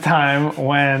 Now's the time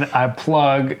when I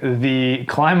plug the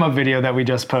climb up video that we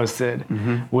just posted,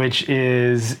 which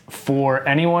is for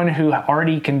anyone who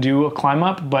already can do a climb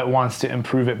up but wants to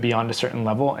improve it beyond a certain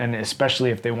level, and especially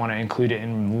if they want to include it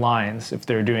in lines, if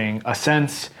they're doing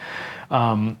ascents,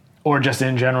 or just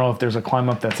in general, if there's a climb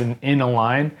up that's in a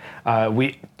line.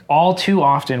 All too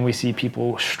often we see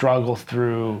people struggle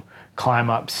through climb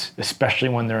ups, especially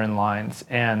when they're in lines.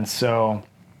 And so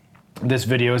this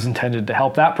video is intended to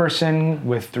help that person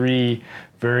with 3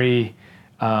 very,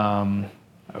 I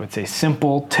would say,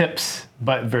 simple tips,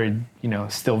 but very,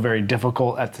 still very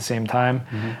difficult at the same time,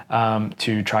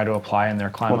 to try to apply in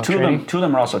their climb up training. Two of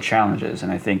them are also challenges,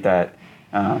 and I think that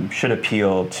should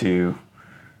appeal to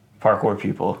parkour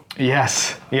people.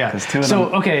 Yes, yeah.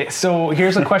 So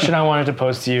here's a question I wanted to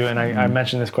pose to you, and I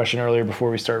mentioned this question earlier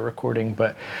before we started recording,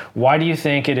 but why do you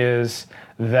think it is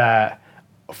that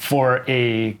for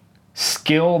a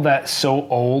skill that's so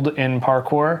old in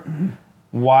parkour,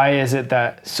 why is it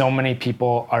that so many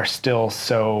people are still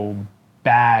so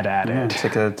bad at it? It's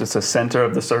like it's a center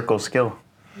of the circle skill.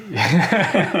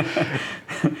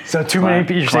 So too many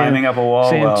people climbing up a wall.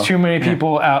 Saying too many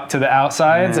people out to the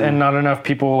outsides and not enough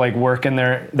people like working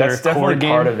their That's core definitely game.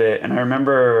 part of it. And I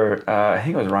remember, I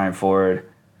think it was Ryan Ford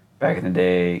back in the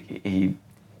day.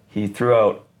 He threw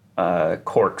out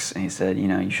corks, and he said,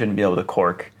 you shouldn't be able to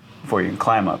cork before you can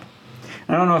climb up.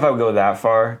 And I don't know if I would go that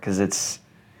far, because it's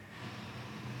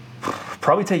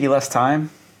probably take you less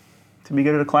time to be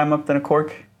good at a climb up than a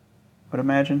cork, I would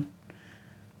imagine.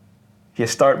 If you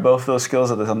start both those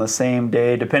skills on the same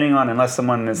day, unless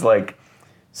someone is like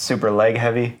super leg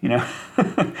heavy,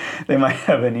 they might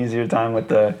have an easier time with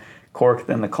the cork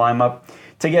than the climb up.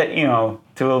 To get,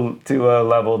 to a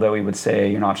level that we would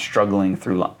say you're not struggling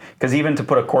through, because even to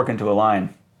put a cork into a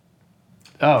line,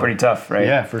 pretty tough, right?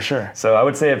 Yeah, for sure. So I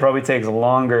would say it probably takes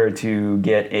longer to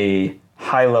get a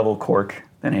high level cork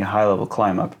than a high level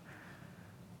climb up.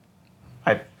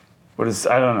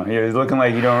 I don't know. You're looking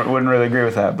like you wouldn't really agree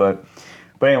with that, but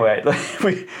anyway,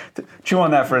 we chew on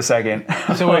that for a second.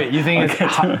 So wait, you think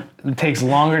it takes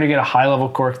longer to get a high level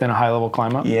cork than a high level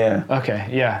climb up? Yeah. Okay.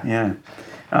 Yeah. Yeah.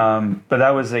 But that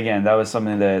was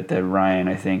something that Ryan,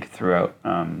 I think, threw out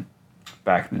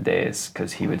back in the days,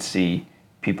 because he would see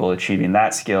people achieving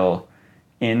that skill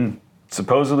in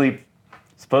supposedly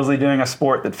doing a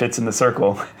sport that fits in the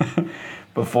circle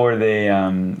before they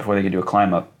could do a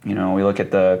climb up. We look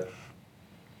at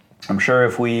I'm sure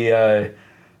if we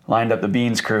lined up the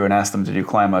Beans crew and asked them to do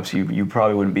climb ups, you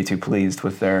probably wouldn't be too pleased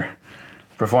with their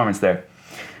performance there.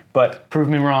 But prove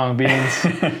me wrong, Beans.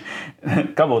 A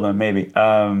couple of them maybe.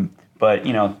 But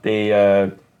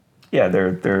they're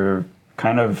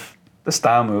kind of, the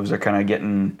style moves are kind of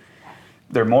getting,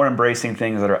 they're more embracing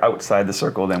things that are outside the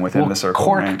circle than within the circle.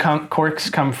 Corks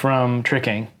come from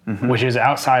tricking, which is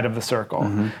outside of the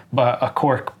circle. But a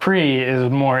cork pre is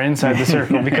more inside the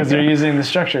circle because they're using the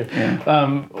structure.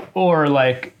 Yeah. Or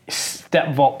like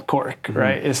step vault cork,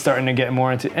 right, is starting to get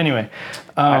more into. Anyway.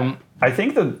 I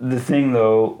think the thing,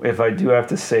 though, if I do have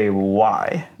to say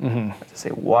why,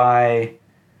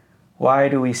 why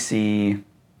do we see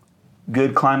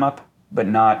good climb up but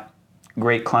not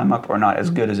great climb up, or not as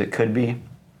good as it could be?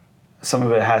 Some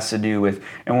of it has to do with,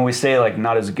 and when we say like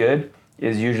not as good,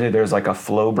 is usually there's like a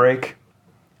flow break.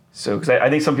 So, because I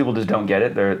think some people just don't get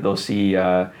it. They'll see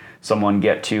someone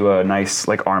get to a nice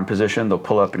like arm position, they'll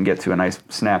pull up and get to a nice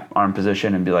snap arm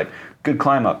position and be like, good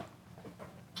climb up.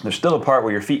 There's still a part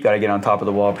where your feet got to get on top of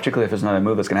the wall, particularly if there's another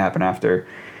move that's going to happen after.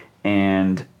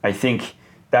 And I think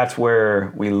that's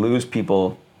where we lose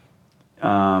people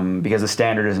because the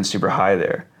standard isn't super high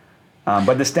there.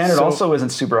 But the standard also isn't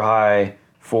super high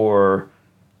for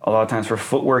a lot of times for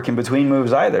footwork in between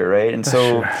moves either, right? And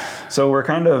so we're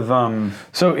kind of...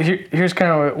 So here's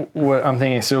kind of what I'm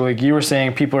thinking. So like you were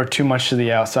saying, people are too much to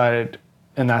the outside,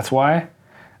 and that's why.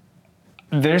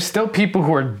 There's still people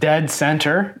who are dead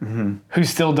center who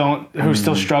still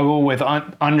still struggle with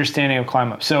understanding of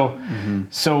climb up. So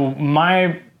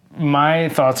my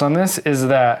thoughts on this is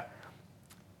that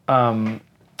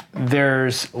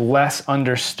there's less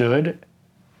understood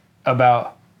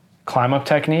about climb up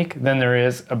technique than there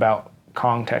is about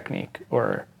Kong technique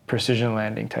or precision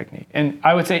landing technique. And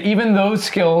I would say even those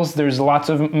skills, there's lots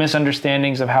of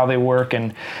misunderstandings of how they work,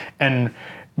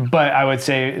 but I would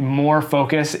say more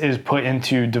focus is put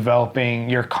into developing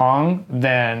your Kong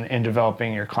than in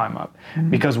developing your climb up.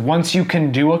 Because once you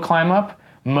can do a climb up,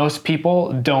 most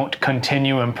people don't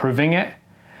continue improving it.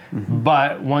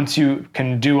 But once you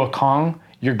can do a Kong,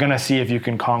 you're going to see if you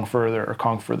can Kong further or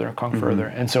Kong further or Kong further.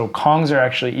 And so Kongs are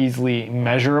actually easily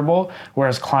measurable,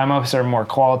 whereas climb ups are more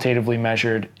qualitatively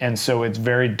measured. And so it's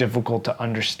very difficult to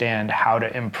understand how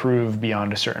to improve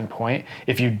beyond a certain point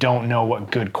if you don't know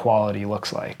what good quality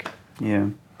looks like. Yeah.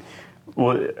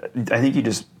 Well, I think you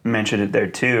just mentioned it there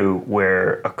too,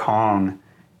 where a Kong,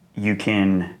 you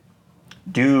can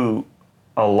do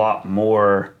a lot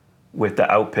more with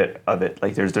the output of it.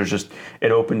 Like there's just,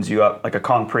 it opens you up like a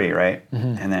Kong pre, right?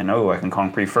 And then, I can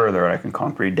Kong pre further, or I can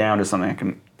Kong pre down to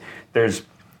something. There's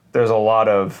a lot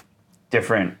of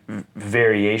different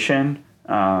variation,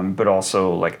 but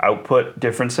also like output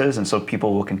differences. And so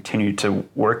people will continue to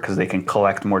work because they can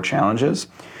collect more challenges,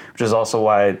 which is also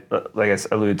why, like I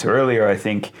alluded to earlier, I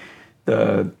think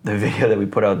the video that we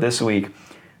put out this week,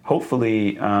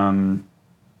 hopefully,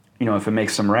 if it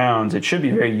makes some rounds, it should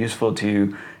be very useful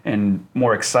to and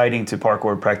more exciting to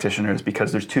parkour practitioners,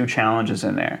 because there's two challenges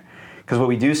in there. Because what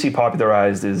we do see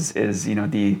popularized is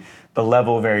the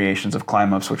level variations of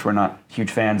climb ups, which we're not huge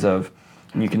fans of,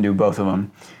 and you can do both of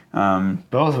them.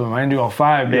 Both of them. I can do all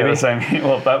five, baby. Yeah, I mean,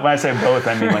 well, when I say both,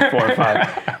 I mean like 4 or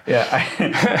 5. Yeah, I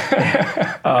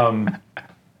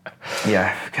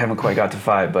haven't quite got to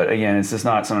 5, but again, it's just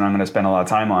not something I'm going to spend a lot of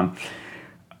time on.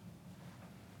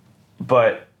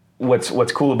 but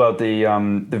what's cool about the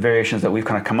variations that we've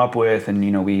kind of come up with, and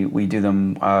we do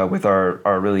them with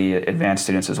our really advanced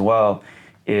students as well,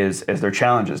 is their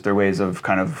challenges, their ways of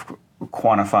kind of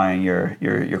quantifying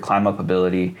your climb up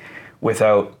ability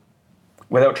without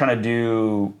trying to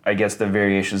do, I guess, the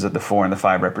variations that the 4 and the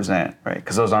 5 represent, right?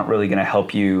 Because those aren't really going to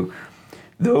help you.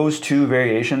 Those two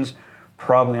variations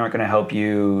probably aren't going to help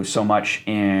you so much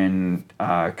in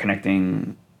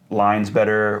connecting lines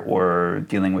better or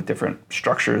dealing with different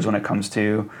structures when it comes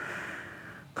to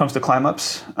climb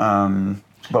ups.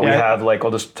 But we have, like,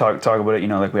 I'll just talk about it.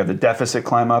 Like, we have the deficit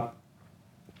climb up,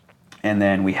 and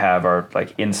then we have our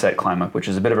like inset climb up, which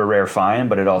is a bit of a rare find,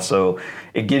 but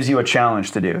it gives you a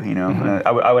challenge to do.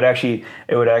 It would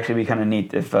actually be kind of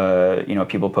neat if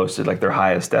people posted like their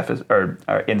highest deficit or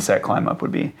inset climb up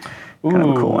would be kind of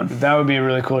a cool one. That would be a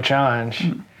really cool challenge.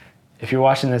 If you're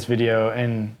watching this video,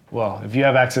 and if you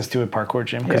have access to a parkour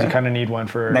gym, because you kind of need one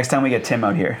for next time we get Tim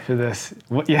out here for this.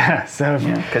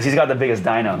 Because he's got the biggest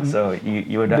dyno, so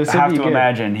you would have to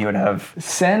imagine he would have.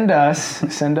 Send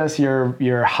us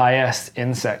your highest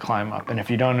inset climb up, and if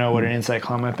you don't know what an inset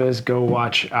climb up is, go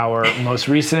watch our most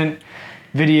recent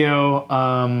video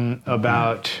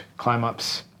about climb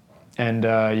ups, and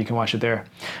you can watch it there.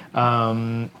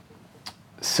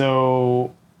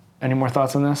 So, any more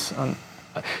thoughts on this?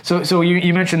 So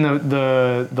you mentioned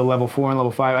the level 4 and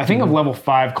level 5. I think of level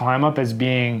 5 climb up as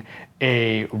being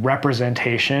a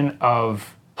representation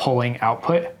of pulling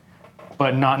output,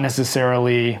 but not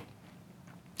necessarily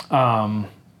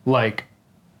like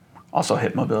also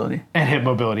hip mobility. And hip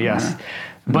mobility, yes.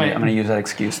 But I'm going to use that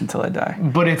excuse until I die.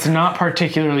 But it's not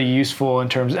particularly useful in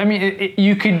terms. I mean,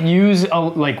 you could use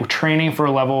like training for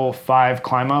a level 5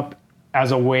 climb up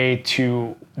as a way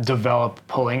to develop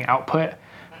pulling output.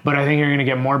 But I think you're going to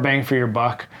get more bang for your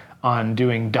buck on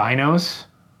doing dynos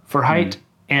for height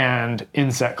and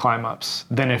inset climb ups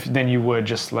than you would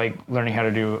just like learning how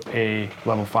to do a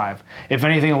level 5. If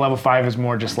anything, a level 5 is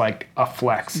more just like a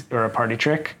flex or a party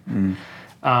trick.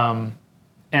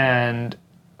 And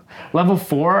level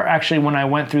 4, actually, when I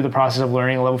went through the process of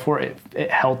learning level 4,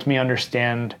 it helped me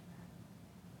understand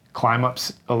climb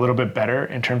ups a little bit better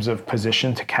in terms of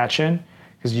position to catch in,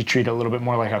 because you treat it a little bit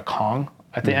more like a Kong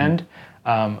at the end.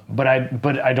 But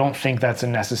I don't think that's a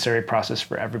necessary process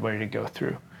for everybody to go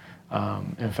through.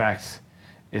 In fact,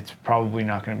 it's probably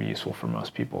not going to be useful for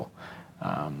most people.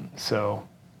 So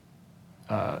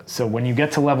when you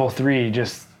get to level 3,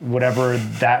 just whatever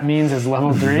that means is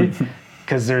level 3,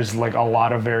 because there's like a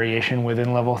lot of variation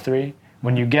within level 3.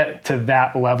 When you get to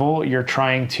that level, you're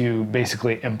trying to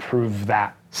basically improve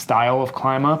that style of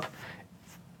climb up,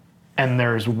 and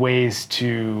there's ways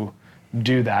to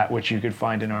do that, which you could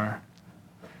find in our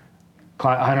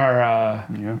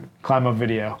climb up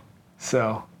video.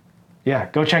 So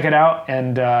go check it out.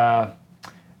 And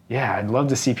I'd love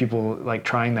to see people like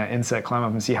trying that inset climb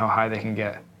up and see how high they can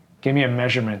get. Give me a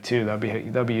measurement too.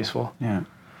 That'd be useful. Yeah.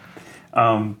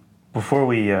 Before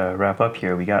we wrap up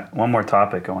here, we got one more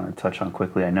topic I want to touch on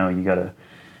quickly. I know you got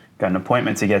an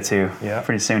appointment to get to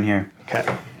pretty soon here. Okay.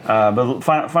 But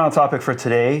final topic for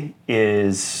today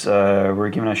is we're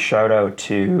giving a shout out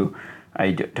to,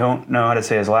 I don't know how to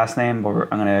say his last name, but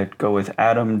I'm going to go with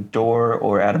Adam Dorr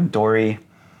or Adam Dory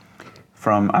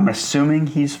I'm assuming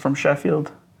he's from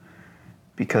Sheffield,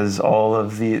 because all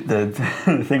of the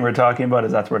thing we're talking about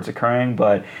is that's where it's occurring.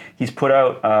 But he's put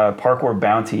out Parkour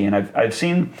Bounty, and I've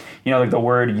seen like the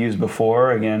word used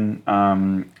before. Again,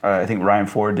 I think Ryan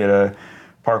Ford did a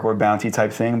Parkour Bounty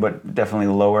type thing, but definitely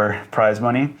lower prize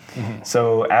money.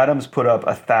 So Adam's put up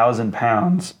 1,000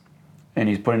 pounds, and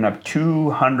he's putting up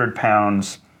 200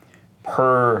 pounds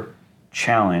per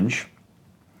challenge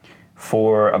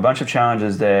for a bunch of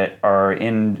challenges that are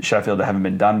in Sheffield that haven't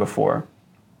been done before.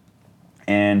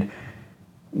 And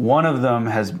one of them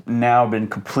has now been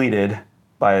completed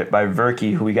by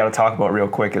Verkey, who we got to talk about real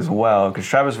quick as well, because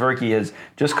Travis Verkey has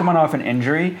just come off an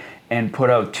injury and put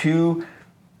out 2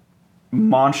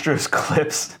 monstrous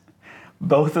clips,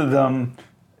 both of them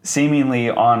seemingly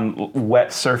on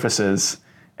wet surfaces,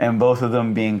 and both of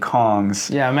them being Kongs.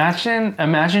 Yeah,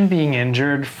 imagine being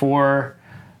injured for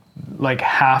like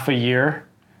half a year,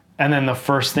 and then the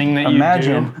first thing that you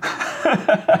do.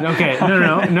 Okay,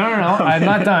 no, I'm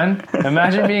not done.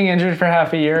 Imagine being injured for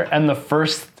half a year, and the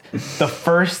first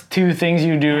 2 things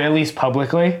you do, at least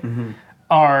publicly,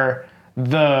 are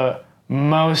the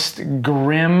most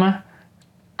grim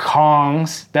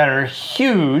Kongs that are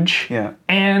huge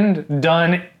and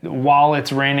done while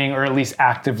it's raining or at least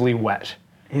actively wet.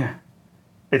 Yeah,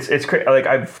 it's crazy. Like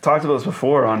I've talked about this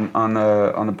before on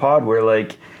the pod, where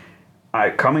like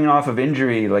coming off of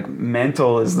injury, like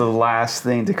mental is the last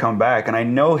thing to come back, and I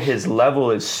know his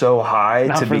level is so high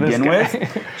Not to for this begin guy.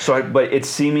 with. But it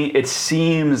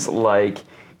seems like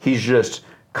he's just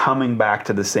coming back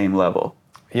to the same level.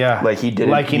 Yeah. Like he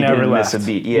didn't. Like he he never didn't left. miss a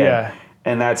beat. Yeah.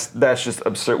 And that's just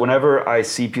absurd. Whenever I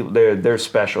see people, they're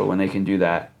special when they can do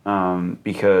that,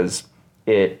 because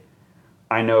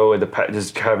I know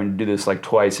just having to do this like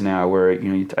twice now, where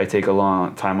I take a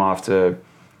long time off to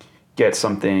get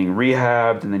something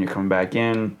rehabbed, and then you're coming back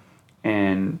in,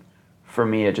 and for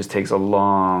me it just takes a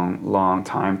long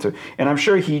time to. And I'm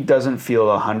sure he doesn't feel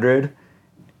 100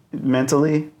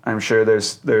 mentally. I'm sure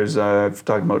there's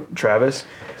talking about Travis.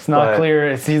 It's not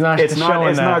clear. He's not It's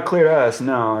showing that. not clear to us.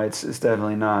 No, it's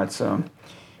definitely not. So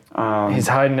He's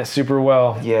hiding it super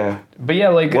well. yeah. But yeah,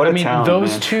 like What I a mean, talent,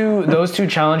 those two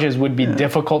challenges would be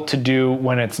difficult to do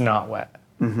when it's not wet.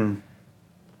 Mm-hmm.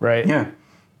 Right? Yeah.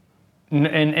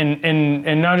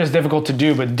 And not just difficult to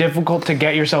do, but difficult to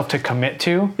get yourself to commit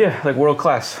to. Yeah, like world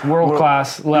class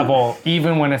Level,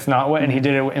 even when it's not wet, and he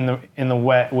did it in the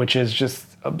wet, which is just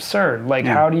absurd. Like,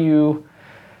 how do you?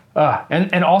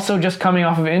 And also just coming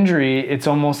off of injury, it's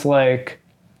almost like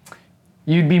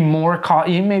you'd maybe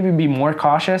be more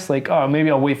cautious. Like, oh, maybe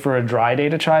I'll wait for a dry day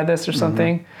to try this or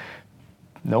something.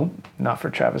 Nope, not for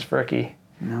Travis Furky.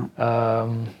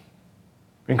 No.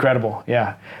 Incredible,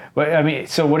 yeah. But I mean,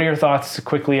 so what are your thoughts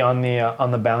quickly on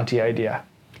the bounty idea?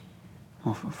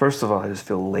 Well, first of all, I just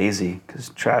feel lazy because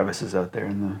Travis is out there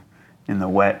in the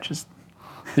wet. Just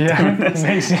Yeah,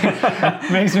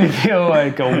 makes me feel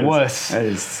like a wuss. I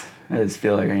just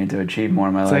feel like I need to achieve more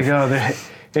in my It's life. like,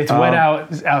 it's wet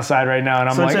outside right now, and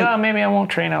I'm so like, it's maybe I won't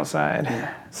train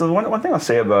outside. So one thing I'll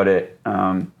say about it,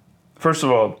 first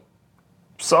of all,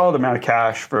 solid amount of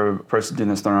cash for a person doing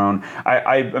this on their own.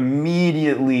 I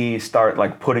immediately start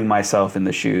like putting myself in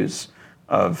the shoes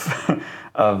of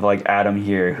of like Adam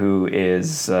here, who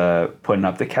is putting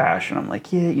up the cash, and I'm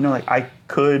like, like I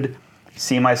could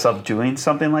see myself doing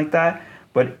something like that,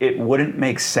 but it wouldn't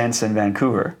make sense in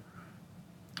Vancouver.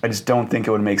 I just don't think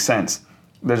it would make sense.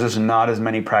 There's just not as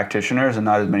many practitioners and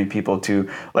not as many people to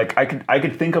like. I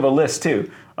could think of a list too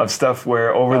of stuff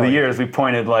where over the years we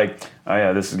pointed like, oh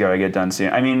yeah, this is gotta get done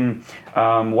soon. I mean,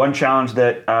 one challenge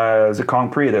that was a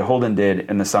Grand Prix that Holden did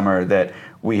in the summer that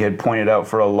we had pointed out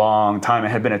for a long time. It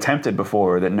had been attempted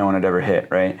before that no one had ever hit.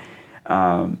 Right?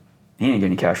 He didn't get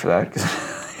any cash for that.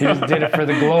 He just did it for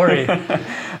the glory.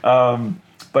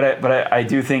 But I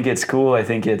do think it's cool. I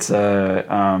think it's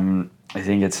a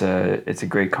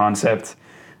great concept.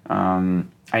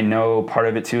 I know part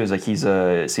of it too is like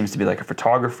seems to be like a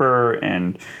photographer,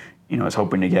 and is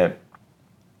hoping to get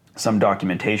some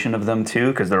documentation of them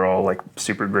too, because they're all like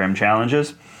super grim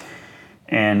challenges.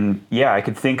 And yeah, I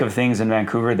could think of things in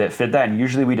Vancouver that fit that, and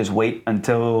usually we just wait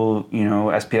until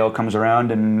SPL comes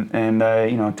around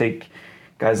and take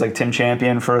guys like Tim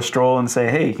Champion for a stroll and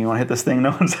say, hey, you want to hit this thing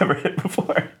no one's ever hit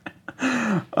before?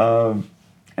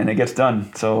 And it gets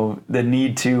done. So the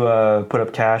need to put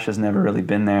up cash has never really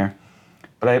been there.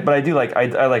 But I do like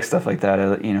I like stuff like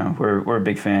that. We're a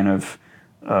big fan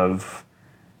of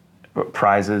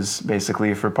prizes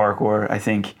basically for parkour. I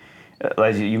think,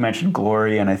 as you mentioned,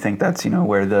 glory, and I think that's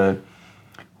where the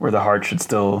heart should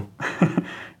still,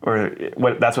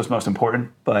 that's what's most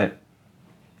important. But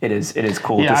it is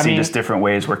cool to see just different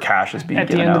ways where cash is being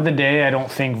given out. At the end of the day, I don't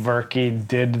think Verky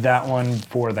did that one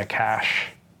for the cash.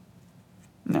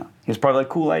 No, he's probably like,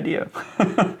 cool idea.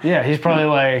 Yeah, he's probably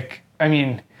like, I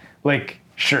mean, like,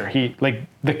 sure, he like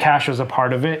the cash was a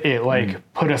part of it. It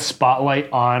like put a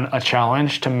spotlight on a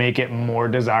challenge to make it more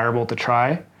desirable to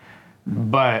try,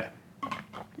 but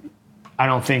I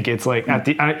don't think it's like at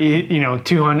the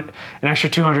 200 an extra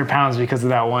 200 pounds because of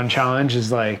that one challenge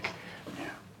is like,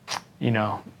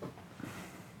 I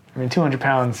mean 200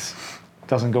 pounds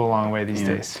doesn't go a long way these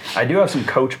days. I do have some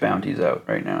coach bounties out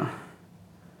right now.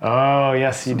 Oh,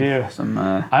 yes, you do.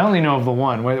 I only know of the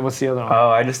one. What's the other one? Oh,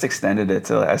 I just extended it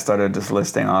till I started just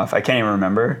listing off. I can't even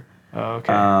remember. Oh,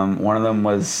 okay. One of them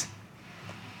was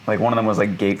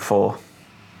like Gateful.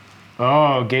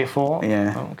 Oh, Gateful?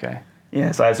 Yeah. Oh, okay.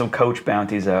 Yeah, so I have some coach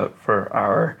bounties out for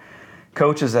our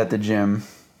coaches at the gym.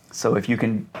 So if you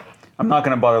can, I'm not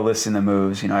going to bother listing the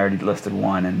moves. I already listed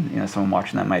one, and someone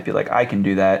watching that might be like, I can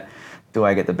do that. Do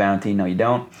I get the bounty? No, you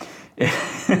don't.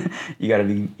 you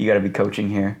gotta be coaching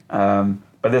here.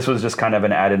 But this was just kind of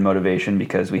an added motivation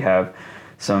because we have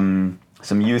some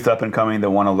youth up and coming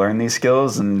that want to learn these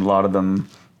skills, and a lot of them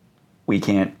we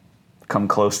can't come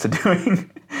close to doing.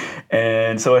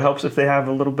 And so it helps if they have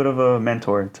a little bit of a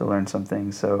mentor to learn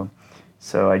something. So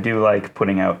I do like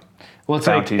putting out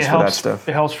bounties for that stuff.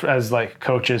 It helps as like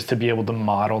coaches to be able to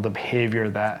model the behavior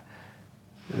that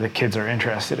the kids are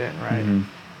interested in, right?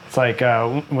 It's like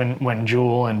when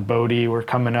Jewel and Bodie were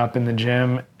coming up in the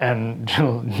gym, and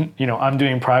I'm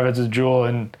doing privates with Jewel,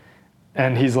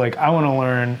 and he's like, I want to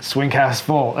learn swing cast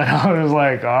full, and I was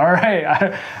like, all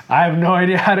right, I have no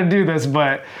idea how to do this,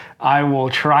 but I will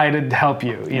try to help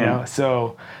you, you know.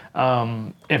 So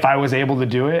if I was able to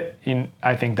do it,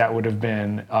 I think that would have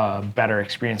been a better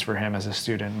experience for him as a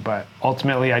student. But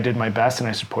ultimately, I did my best and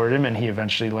I supported him, and he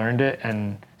eventually learned it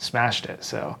and smashed it.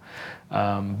 So,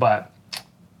 but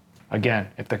again,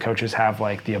 if the coaches have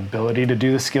like the ability to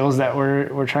do the skills that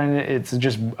we're trying to, it's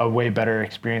just a way better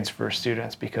experience for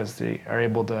students because they are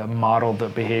able to model the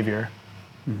behavior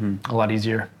a lot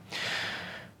easier.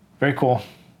 Very cool.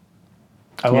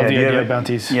 I love the idea of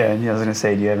bounties. Yeah, I was going to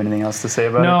say, do you have anything else to say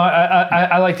about it? No,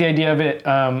 I like the idea of it.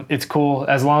 It's cool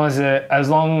as long as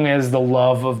the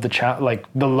love of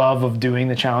the love of doing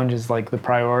the challenge is like the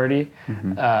priority.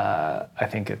 I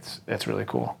think it's really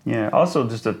cool. Yeah. Also,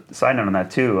 just a side note on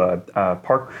that too.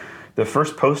 The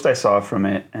first post I saw from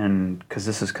it, and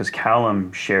because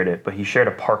Callum shared it, but he shared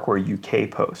a Parkour UK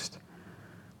post.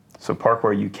 So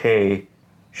Parkour UK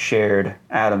shared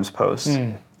Adam's post.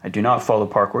 I do not follow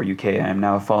Parkour UK. I am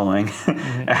now following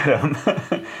Adam.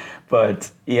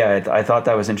 But yeah, I thought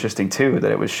that was interesting too,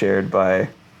 that it was shared by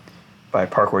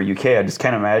Parkour UK. I just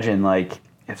can't imagine like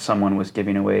if someone was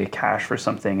giving away cash for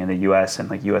something in the US and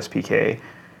like USPK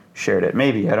shared it.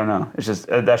 Maybe, I don't know. It's just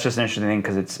that's just an interesting thing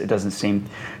because it doesn't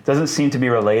seem to be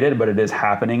related, but it is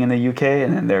happening in the UK,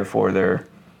 and then therefore they're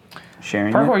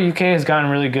sharing Parkour it. UK has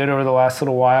gotten really good over the last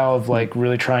little while of like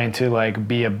really trying to like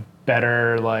be a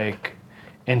better like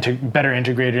better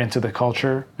integrated into the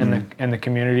culture and the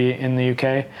community in the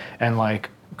UK and like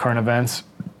current events.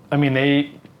 I mean,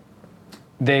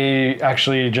 they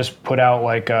actually just put out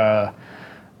like a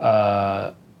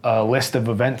list of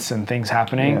events and things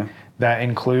happening that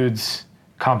includes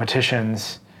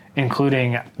competitions,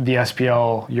 including the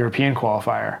SPL European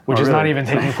qualifier, which is not even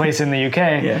taking place in the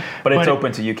UK. Yeah, but it's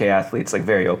open to UK athletes, like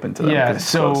very open to them. Yeah,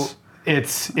 so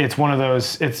it's one of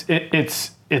those.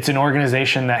 It's an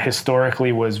organization that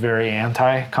historically was very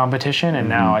anti-competition, and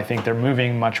now I think they're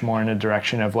moving much more in a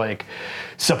direction of like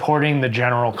supporting the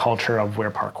general culture of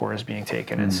where parkour is being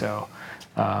taken. And so,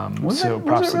 was it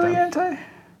really anti?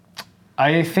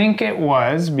 I think it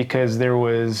was because there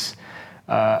was.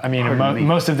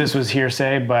 Most of this was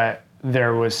hearsay, but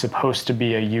there was supposed to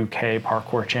be a UK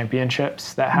parkour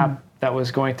championships that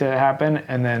was going to happen,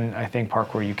 and then I think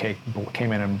Parkour UK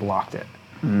came in and blocked it.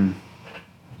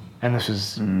 And this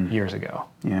was years ago.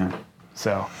 Yeah.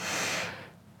 So,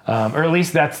 or at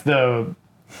least that's the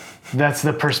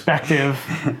perspective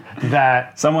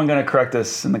that. Someone gonna correct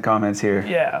us in the comments here.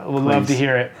 Yeah, would love to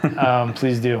hear it.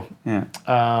 Please do. Yeah.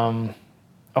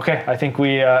 Okay, I think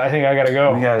I gotta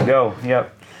go. We gotta go.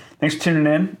 Yep. Thanks for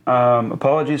tuning in.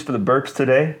 Apologies for the burps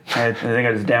today. I think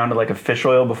I was down to like a fish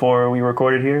oil before we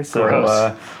recorded here, so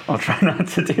I'll try not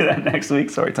to do that next week.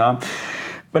 Sorry, Tom.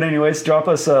 But anyways, drop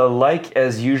us a like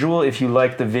as usual if you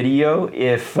like the video.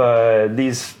 If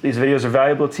these videos are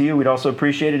valuable to you, we'd also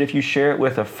appreciate it if you share it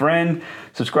with a friend.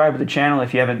 Subscribe to the channel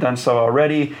if you haven't done so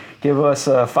already. Give us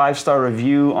a 5-star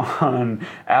review on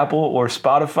Apple or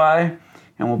Spotify,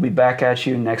 and we'll be back at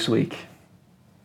you next week.